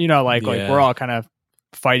 Like we're all kind of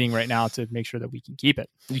fighting right now to make sure that we can keep it.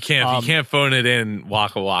 You can't phone it in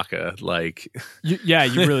waka waka. Like, you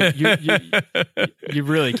really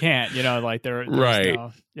can't, like there's right.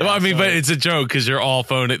 No, well, I mean, but it's a joke because you're all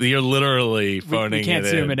phoning. You're literally phoning we can't it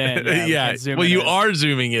zoom in. it in. Yeah. Well, you are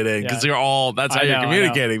zooming it in because you're all. That's how you're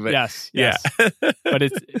communicating. But yes. Yeah. But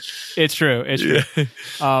it's true. It's true. Yeah.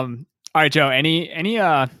 All right, Joe. Any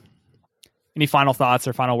final thoughts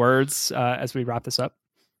or final words as we wrap this up?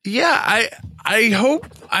 Yeah, I hope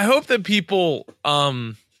that people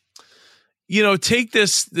take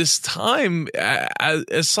this time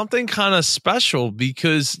as something kind of special,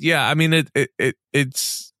 because I mean it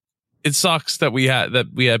sucks that we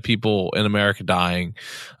had people in America dying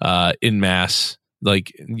in mass,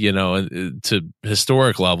 like, to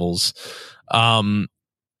historic levels, and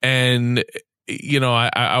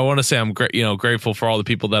I want to say I'm grateful for all the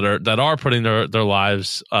people that are putting their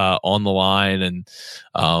lives on the line, and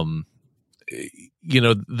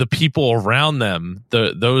the people around them,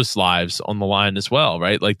 those lives on the line as well,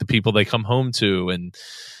 right? Like the people they come home to, and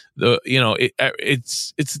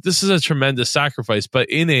it's this is a tremendous sacrifice, but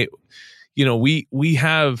in it, we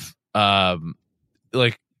have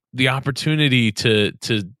like the opportunity to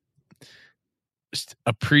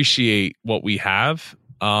appreciate what we have.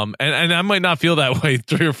 And I might not feel that way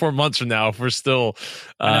 3 or 4 months from now if we're still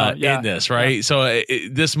in this, right? Yeah. So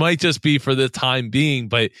this might just be for the time being,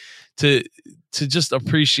 but to just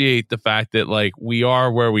appreciate the fact that, like, we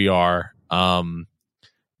are where we are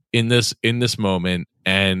in this moment,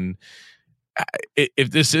 and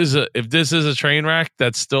if this is a train wreck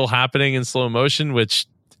that's still happening in slow motion, which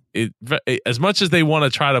as much as they want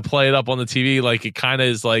to try to play it up on the TV, like it kind of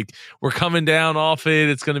is like we're coming down off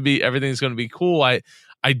it, everything's going to be cool.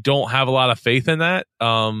 I don't have a lot of faith in that.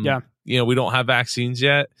 We don't have vaccines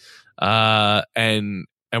yet. And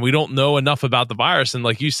we don't know enough about the virus. And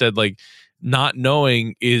like you said, like not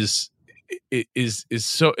knowing is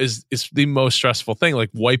the most stressful thing.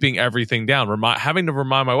 Like wiping everything down, having to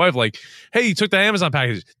remind my wife, like, hey, you took the Amazon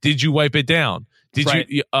package. Did you wipe it down? Did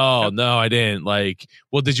you? Oh, no, I didn't. Like,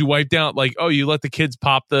 well, did you wipe down? Like, oh, you let the kids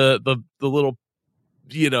pop the little,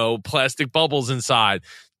 plastic bubbles inside.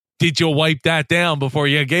 Did you wipe that down before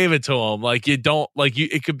you gave it to them? Like, you don't, like,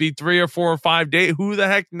 it could be 3 or 4 or 5 days. Who the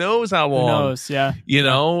heck knows how long? Who knows? Yeah.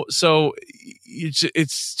 So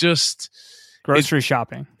it's just grocery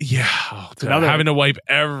shopping. Yeah. Having to wipe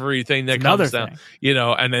everything that comes down,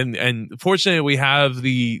 and fortunately we have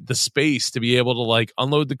the space to be able to, like,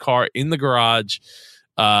 unload the car in the garage,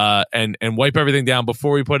 and wipe everything down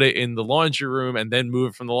before we put it in the laundry room, and then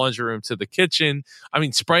move it from the laundry room to the kitchen. I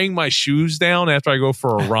mean, spraying my shoes down after I go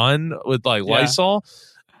for a run with like Lysol,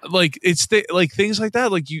 like it's like things like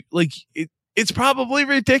that. Like it's probably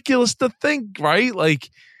ridiculous to think, right?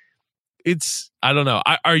 Like I don't know.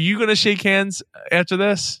 Are you going to shake hands after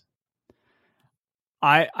this?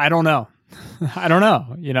 I don't know. I don't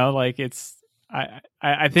know. Like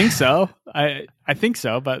I think so. I think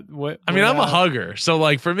so, but what? I mean, I'm a hugger, so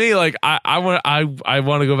like for me, like I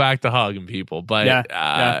want to go back to hugging people, but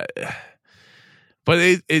but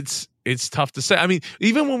it's tough to say. I mean,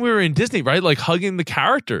 even when we were in Disney, right? Like hugging the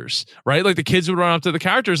characters, right? Like the kids would run up to the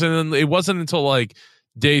characters, and then it wasn't until like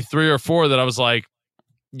day 3 or 4 that I was like,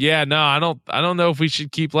 yeah, no, I don't know if we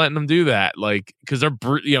should keep letting them do that, like, because they're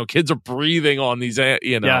kids are breathing on these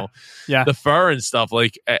the fur and stuff,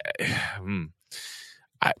 like.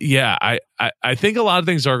 I think a lot of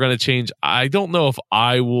things are going to change. I don't know if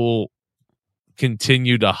I will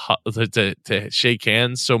continue to shake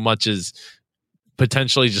hands so much as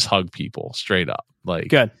potentially just hug people straight up. Like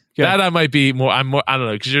good. That I might be more. I don't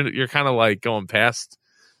know, because you're kind of like going past.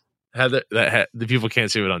 The people can't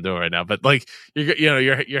see what I'm doing right now, but like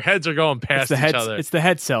your heads are going past each other. It's the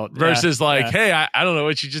head tilt versus hey, I don't know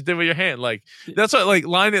what you just did with your hand. Like that's what like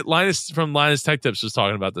Linus from Linus Tech Tips was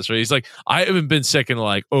talking about this. Right, he's like, I haven't been sick in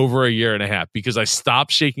like over a year and a half because I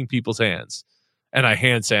stopped shaking people's hands. And I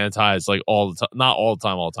hand sanitize like all the time, not all the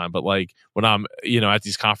time, but like when I'm, at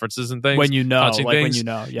these conferences and things, when touching things.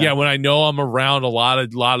 When I know I'm around a lot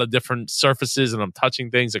of different surfaces and I'm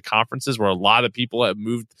touching things at conferences where a lot of people have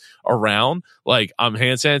moved around, like I'm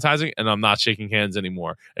hand sanitizing and I'm not shaking hands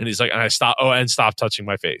anymore. And he's like, and I stop touching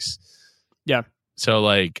my face. Yeah. So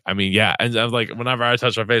like, I mean, yeah. And I'm like, whenever I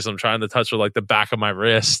touch my face, I'm trying to touch with like the back of my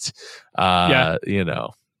wrist.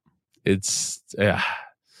 It's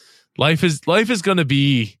Life is definitely going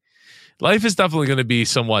to be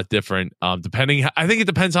somewhat different. I think it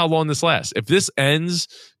depends how long this lasts. If this ends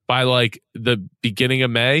by like the beginning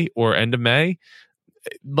of May or end of May,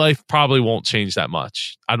 life probably won't change that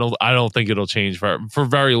much. I don't think it'll change for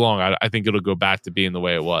very long. I think it'll go back to being the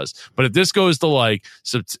way it was. But if this goes to like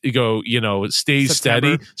stays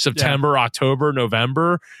steady September, October,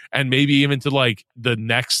 November, and maybe even to like the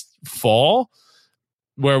next fall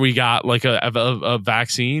where we got like a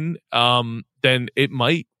vaccine, then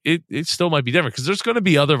it still might be different, because there's going to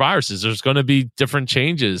be other viruses. There's going to be different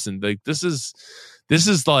changes, and like this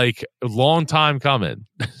is like a long time coming.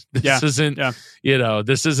 This isn't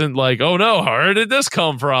like, oh no, where did this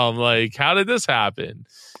come from? Like, how did this happen?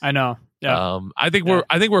 I know. Yeah. I think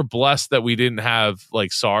we're blessed that we didn't have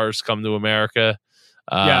like SARS come to America.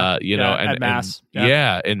 En masse.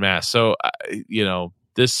 In mass. So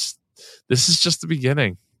this is just the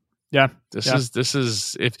beginning. Yeah. This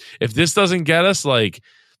is if this doesn't get us, like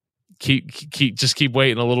keep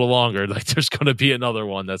waiting a little longer. Like there's going to be another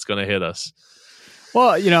one that's going to hit us.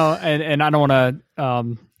 Well, and I don't want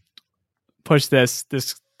to push this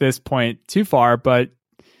point too far, but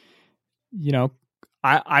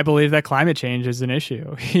I believe that climate change is an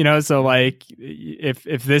issue. So like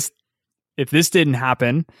if this didn't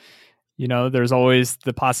happen, there's always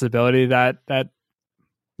the possibility that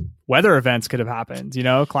weather events could have happened.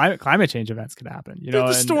 Climate change events could happen.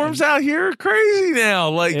 The storms out here are crazy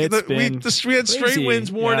now. Like we had straight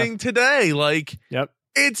winds warning today. Like, yep.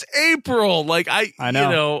 It's April. Like I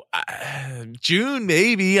know. June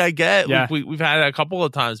maybe. I get. Yeah. We've had it a couple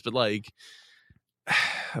of times, but like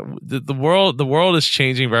the world is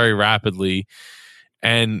changing very rapidly,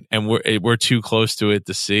 and we're too close to it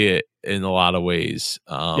to see it in a lot of ways.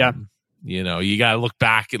 You got to look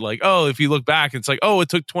back at like, oh, if you look back, it's like, oh, it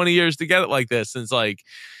took 20 years to get it like this. And it's like,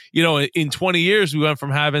 in 20 years we went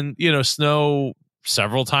from having snow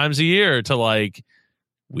several times a year to like,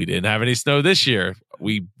 we didn't have any snow this year.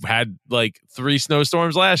 We had like 3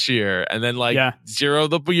 snowstorms last year, and then like 0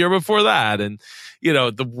 the year before that. And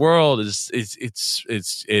the world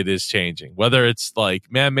it is changing, whether it's like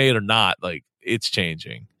man-made or not. Like it's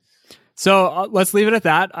changing. So let's leave it at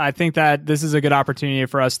that. I think that this is a good opportunity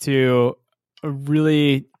for us to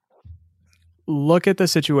really look at the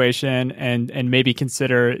situation and maybe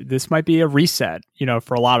consider this might be a reset.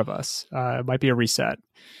 For a lot of us, it might be a reset.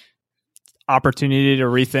 Opportunity to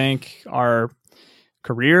rethink our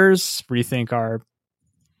careers, rethink our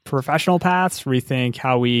professional paths, rethink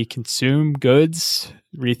how we consume goods,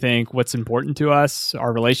 rethink what's important to us,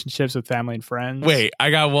 our relationships with family and friends. Wait, I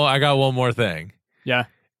got one more thing. Yeah.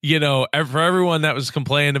 For everyone that was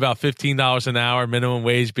complaining about $15 an hour minimum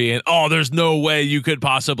wage being, oh, there's no way you could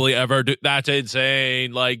possibly ever do that's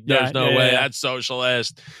insane. Like, there's no way that's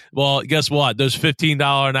socialist. Well, guess what? Those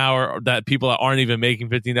 $15 an hour that people that aren't even making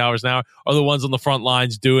 $15 an hour are the ones on the front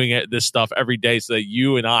lines doing this stuff every day so that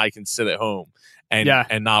you and I can sit at home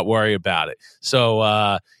and not worry about it.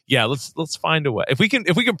 So, let's find a way. If we can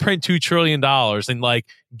print $2 trillion and like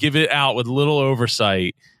give it out with little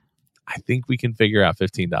oversight, I think we can figure out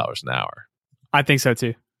 $15 an hour. I think so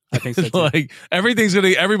too. Like everybody's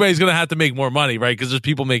gonna have to make more money, right? Because there's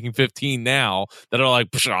people making 15 now that are like,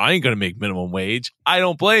 I ain't gonna make minimum wage. I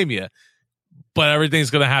don't blame you, but everything's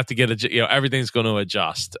gonna have to everything's going to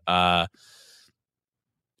adjust. We're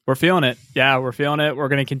feeling it. Yeah, we're feeling it. We're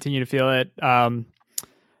gonna continue to feel it.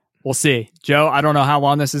 We'll see. Joe, I don't know how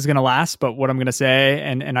long this is going to last, but what I'm going to say,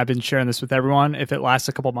 and I've been sharing this with everyone, if it lasts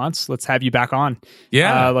a couple months, let's have you back on.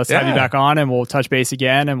 Yeah. Let's have you back on, and we'll touch base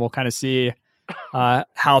again, and we'll kind of see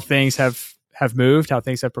how things have moved, how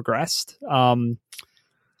things have progressed.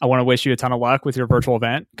 I want to wish you a ton of luck with your virtual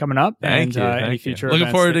event coming up. Thank you. Any future Looking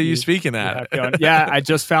forward to you speaking at it. Yeah, I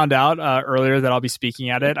just found out earlier that I'll be speaking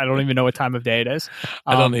at it. I don't even know what time of day it is.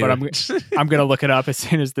 I don't either. But I'm going to look it up as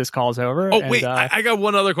soon as this call's over. Oh, wait, I got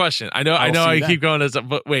one other question. I know I keep going,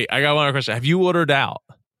 but wait, I got one other question. Have you ordered out?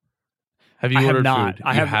 Have you ordered food?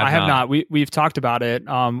 I have not. We've talked about it.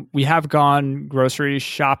 We have gone grocery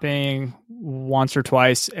shopping once or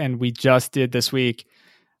twice, and we just did this week.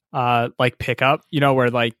 Like pickup, where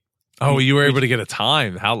like, you were able to get a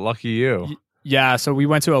time. How lucky you. Yeah. So we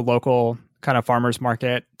went to a local kind of farmer's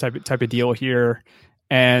market type of deal here,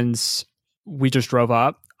 and we just drove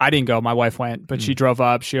up. I didn't go, my wife went, but she drove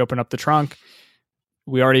up, she opened up the trunk.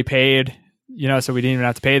 We already paid, so we didn't even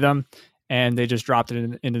have to pay them, and they just dropped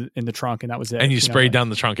it in the trunk, and that was it. And you sprayed down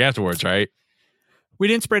the trunk afterwards, right? We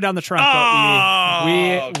didn't spray down the trunk,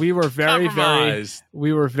 but we were very,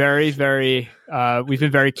 we've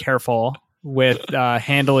been very careful with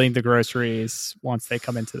handling the groceries once they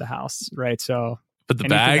come into the house, right? So, but the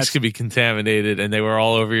bags could be contaminated, and they were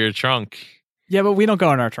all over your trunk. Yeah, but we don't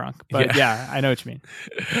go in our trunk. But yeah, I know what you mean.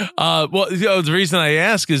 Well, the reason I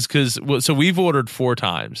ask is because so we've ordered 4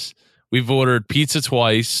 times. We've ordered pizza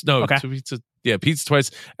twice. No, pizza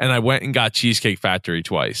twice, and I went and got Cheesecake Factory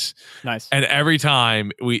twice. Nice. And every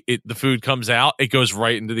time the food comes out, it goes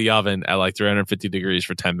right into the oven at like 350 degrees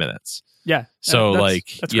for 10 minutes. Yeah. So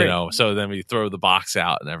that's you great. know, so then we throw the box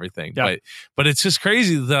out and everything. Yeah. But it's just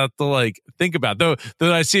crazy that to like think about. Though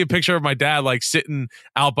I see a picture of my dad like sitting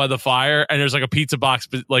out by the fire, and there's like a pizza box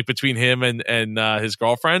like between him and his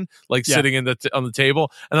girlfriend, like sitting on the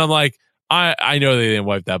table, and I'm like, I know they didn't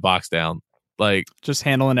wipe that box down. Like just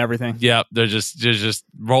handling everything. Yep, they're just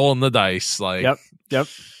rolling the dice. Like Yep.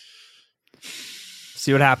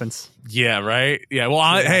 See what happens. Yeah, right. Yeah. Well,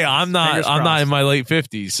 I'm not in my late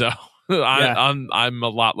 50s, so I'm a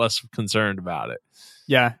lot less concerned about it.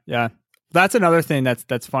 Yeah. That's another thing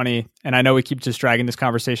that's funny, and I know we keep just dragging this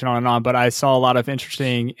conversation on and on, but I saw a lot of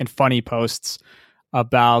interesting and funny posts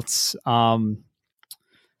about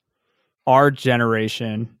our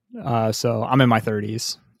generation. So I'm in my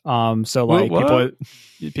 30s. So like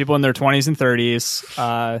people in their 20s and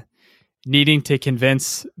 30s needing to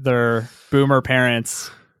convince their boomer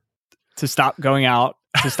parents to stop going out,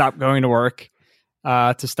 to stop going to work,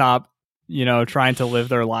 to stop, trying to live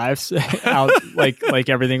their lives out like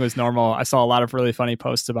everything was normal. I saw a lot of really funny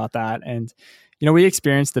posts about that, and we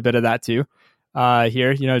experienced a bit of that too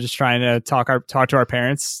here. Just trying to talk to our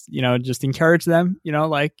parents. Just encourage them.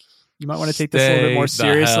 Like, you might want to take this a little bit more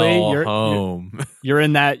seriously. You're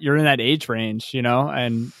in that age range,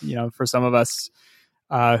 and for some of us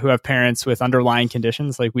who have parents with underlying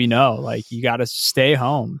conditions, like we know, like you got to stay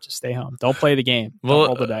home. Just stay home. Don't play the game. Don't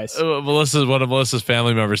roll the dice. One of Melissa's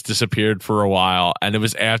family members disappeared for a while, and it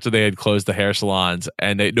was after they had closed the hair salons,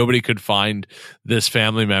 and nobody could find this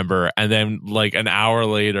family member. And then, like an hour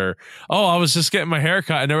later, I was just getting my hair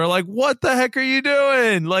cut, and they were like, "What the heck are you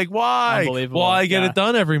doing? Like, why? Unbelievable. Well, I get it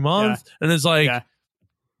done every month." Yeah. And it's like,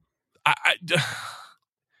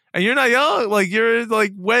 and you're not young, like you're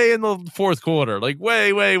like way in the fourth quarter, like way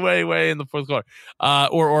in the fourth quarter.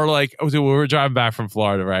 Or like, we were driving back from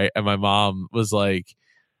Florida, right? And my mom was like,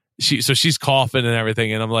 she's coughing and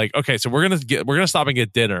everything, and I'm like, okay, so we're gonna stop and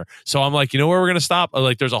get dinner. So I'm like, where we're gonna stop?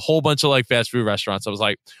 Like, there's a whole bunch of like fast food restaurants. I was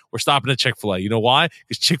like, we're stopping at Chick-fil-A. You know why?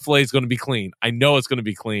 Because Chick-fil-A is going to be clean. I know it's going to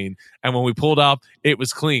be clean. And when we pulled up, it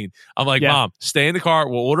was clean. I'm like, Mom, stay in the car.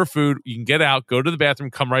 We'll order food. You can get out, go to the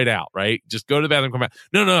bathroom, come right out. Right? Just go to the bathroom, come out.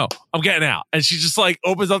 No, I'm getting out. And she just like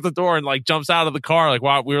opens up the door and like jumps out of the car. Like,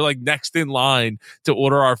 wow, we were like next in line to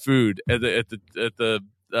order our food at the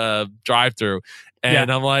drive-through.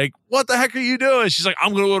 And I'm like, what the heck are you doing? She's like,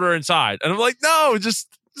 I'm going to order inside. And I'm like, no, just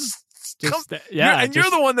come. You're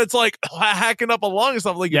the one that's like hacking up along and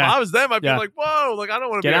stuff. Like, if I was them, I'd be like, whoa, like, I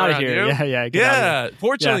don't want to be out around of here. You. Get out of here.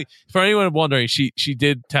 Fortunately, for anyone wondering, she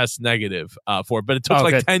did test negative for it, but it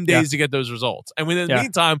took 10 days to get those results. And in the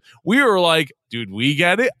meantime, we were like, dude, we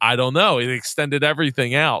get it. I don't know. It extended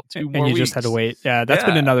everything out 2 more weeks. Just had to wait. Yeah, that's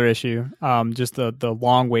been another issue. Just the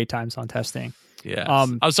long wait times on testing. Yeah.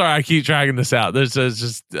 I'm sorry, I keep dragging this out. There's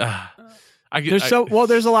just there's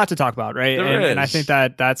a lot to talk about, right? And I think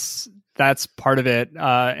that's part of it.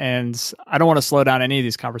 And I don't want to slow down any of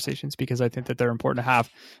these conversations because I think that they're important to have.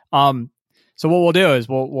 So what we'll do is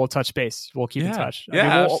we'll touch base. We'll keep in touch.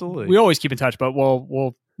 Absolutely. We always keep in touch, but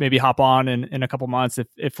we'll maybe hop on in a couple months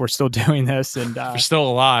if we're still doing this and if we're still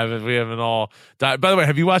alive, if we haven't all died. By the way,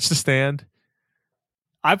 have you watched The Stand?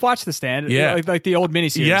 I've watched The Stand, like the old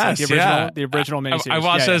miniseries, the original miniseries. I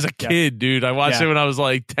watched it as a kid, dude. I watched it when I was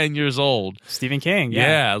like 10 years old. Stephen King,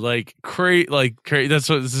 like great. That's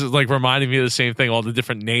what this is like reminding me of the same thing. All the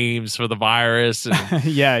different names for the virus,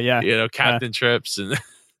 and, Captain Trips, and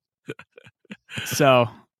so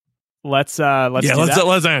let's end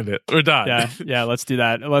it. We're done. Let's do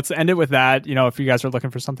that. Let's end it with that. If you guys are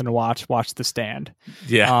looking for something to watch The Stand.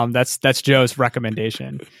 That's Joe's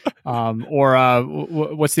recommendation. Or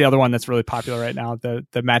what's the other one that's really popular right now?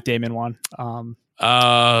 The Matt Damon one.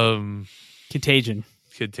 Contagion.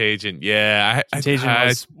 Yeah,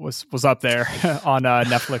 Contagion was up there on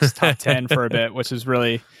Netflix top 10 for a bit, which is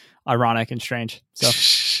really ironic and strange. So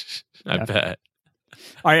I bet.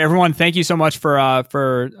 All right, everyone. Thank you so much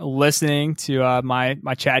for listening to my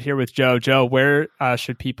chat here with Joe. Joe, where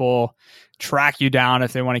should people track you down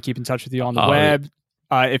if they want to keep in touch with you on the web?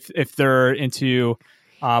 If they're into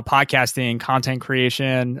podcasting, content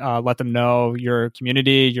creation, let them know your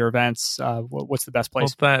community, your events. What's the best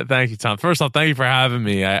place? Well, thank you, Tom. First off, thank you for having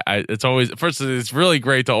me. It's really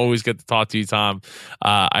great to always get to talk to you, Tom.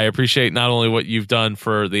 I appreciate not only what you've done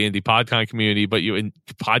for the indie podcon community, but you in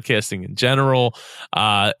podcasting in general,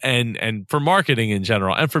 and for marketing in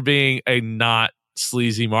general, and for being a not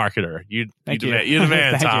sleazy marketer. You're the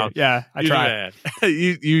man, Tom. You. Yeah, I try.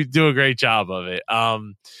 You do a great job of it.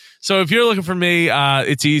 So if you're looking for me,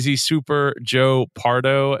 it's easy.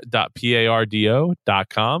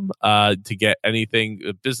 superjoepardo.com to get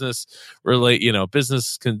anything business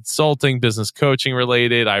business consulting, business coaching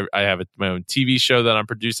related. I have my own TV show that I'm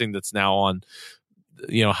producing that's now on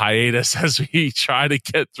hiatus as we try to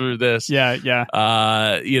get through this. Yeah.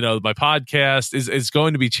 My podcast is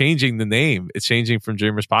going to be changing the name. It's changing from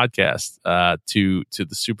Dreamers Podcast to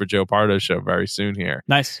the Super Joe Pardo Show very soon here.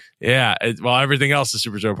 Nice. Yeah. Everything else is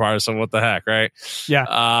Super Joe Pardo, so what the heck, right?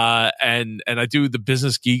 Yeah. And I do the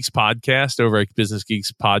Business Geeks podcast over at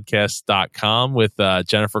businessgeekspodcast.com with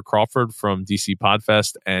Jennifer Crawford from DC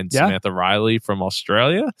Podfest and Samantha Riley from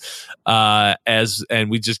Australia. And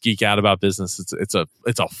we just geek out about business.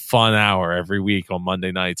 It's a fun hour every week on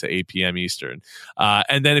Monday nights at 8 p.m. Eastern.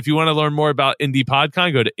 And then if you want to learn more about Indie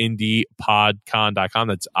PodCon, go to indiepodcon.com.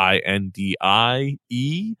 That's INDIE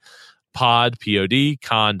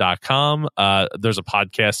con.com. There's a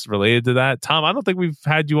podcast related to that. Tom, I don't think we've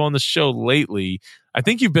had you on the show lately. I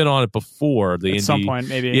think you've been on it before. At some point,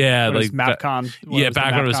 maybe. Yeah, like MapCon.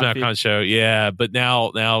 Back when it was MapCon show. Yeah, but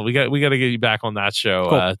now we got to get you back on that show.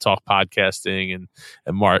 Cool. Talk podcasting and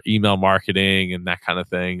email marketing and that kind of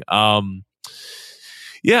thing.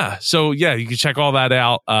 So you can check all that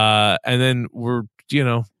out. And then we're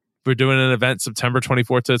doing an event September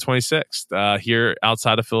 24th to the 26th here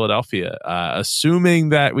outside of Philadelphia. Assuming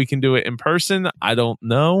that we can do it in person, I don't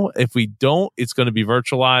know. If we don't, it's going to be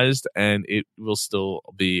virtualized, and it will still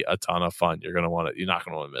be a ton of fun. You're not going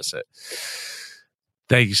to want to miss it.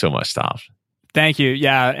 Thank you so much, Tom. Thank you.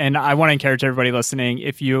 Yeah, and I want to encourage everybody listening,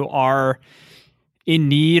 if you are in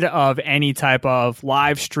need of any type of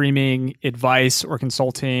live streaming advice or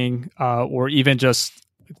consulting, or even just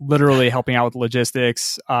literally helping out with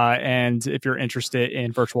logistics, and if you're interested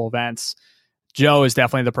in virtual events, Joe is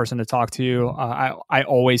definitely the person to talk to. I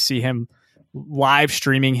always see him live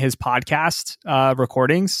streaming his podcast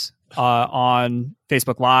recordings on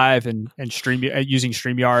Facebook Live and stream using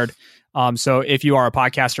StreamYard. So if you are a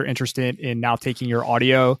podcaster interested in now taking your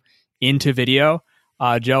audio into video,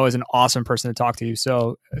 Joe is an awesome person to talk to.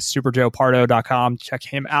 So superjoepardo.com, check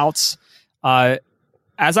him out.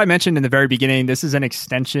 As I mentioned in the very beginning, this is an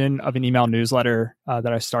extension of an email newsletter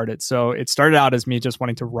that I started. So it started out as me just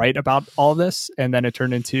wanting to write about all of this, and then it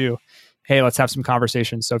turned into, hey, let's have some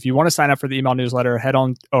conversations. So if you want to sign up for the email newsletter, head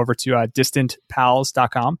on over to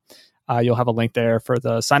distantpals.com. You'll have a link there for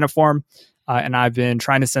the sign-up form. And I've been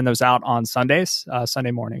trying to send those out on Sundays,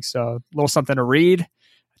 Sunday mornings. So a little something to read,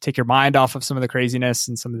 take your mind off of some of the craziness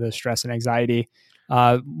and some of the stress and anxiety.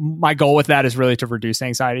 My goal with that is really to reduce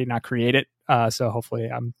anxiety, not create it. So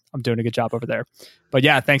hopefully I'm doing a good job over there. But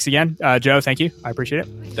yeah, thanks again, Joe. Thank you. I appreciate it.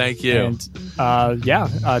 Thank you. And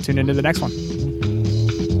tune into the next one.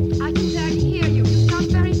 I can barely hear you. You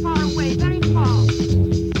sound very far away, very far.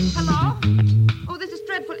 Hello? Oh, this is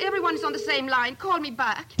dreadful. Everyone is on the same line. Call me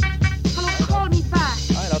back. Hello, call me back.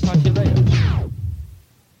 All right, I'll talk to you later.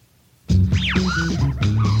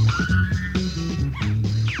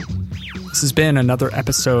 This has been another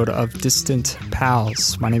episode of Distant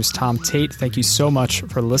Pals. My name is Tom Tate. Thank you so much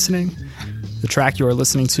for listening. The track you are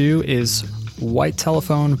listening to is White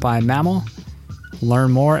Telephone by Mammal.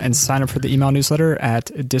 Learn more and sign up for the email newsletter at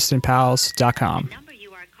distantpals.com. The number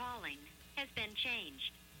you are calling has been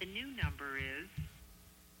changed. The new number is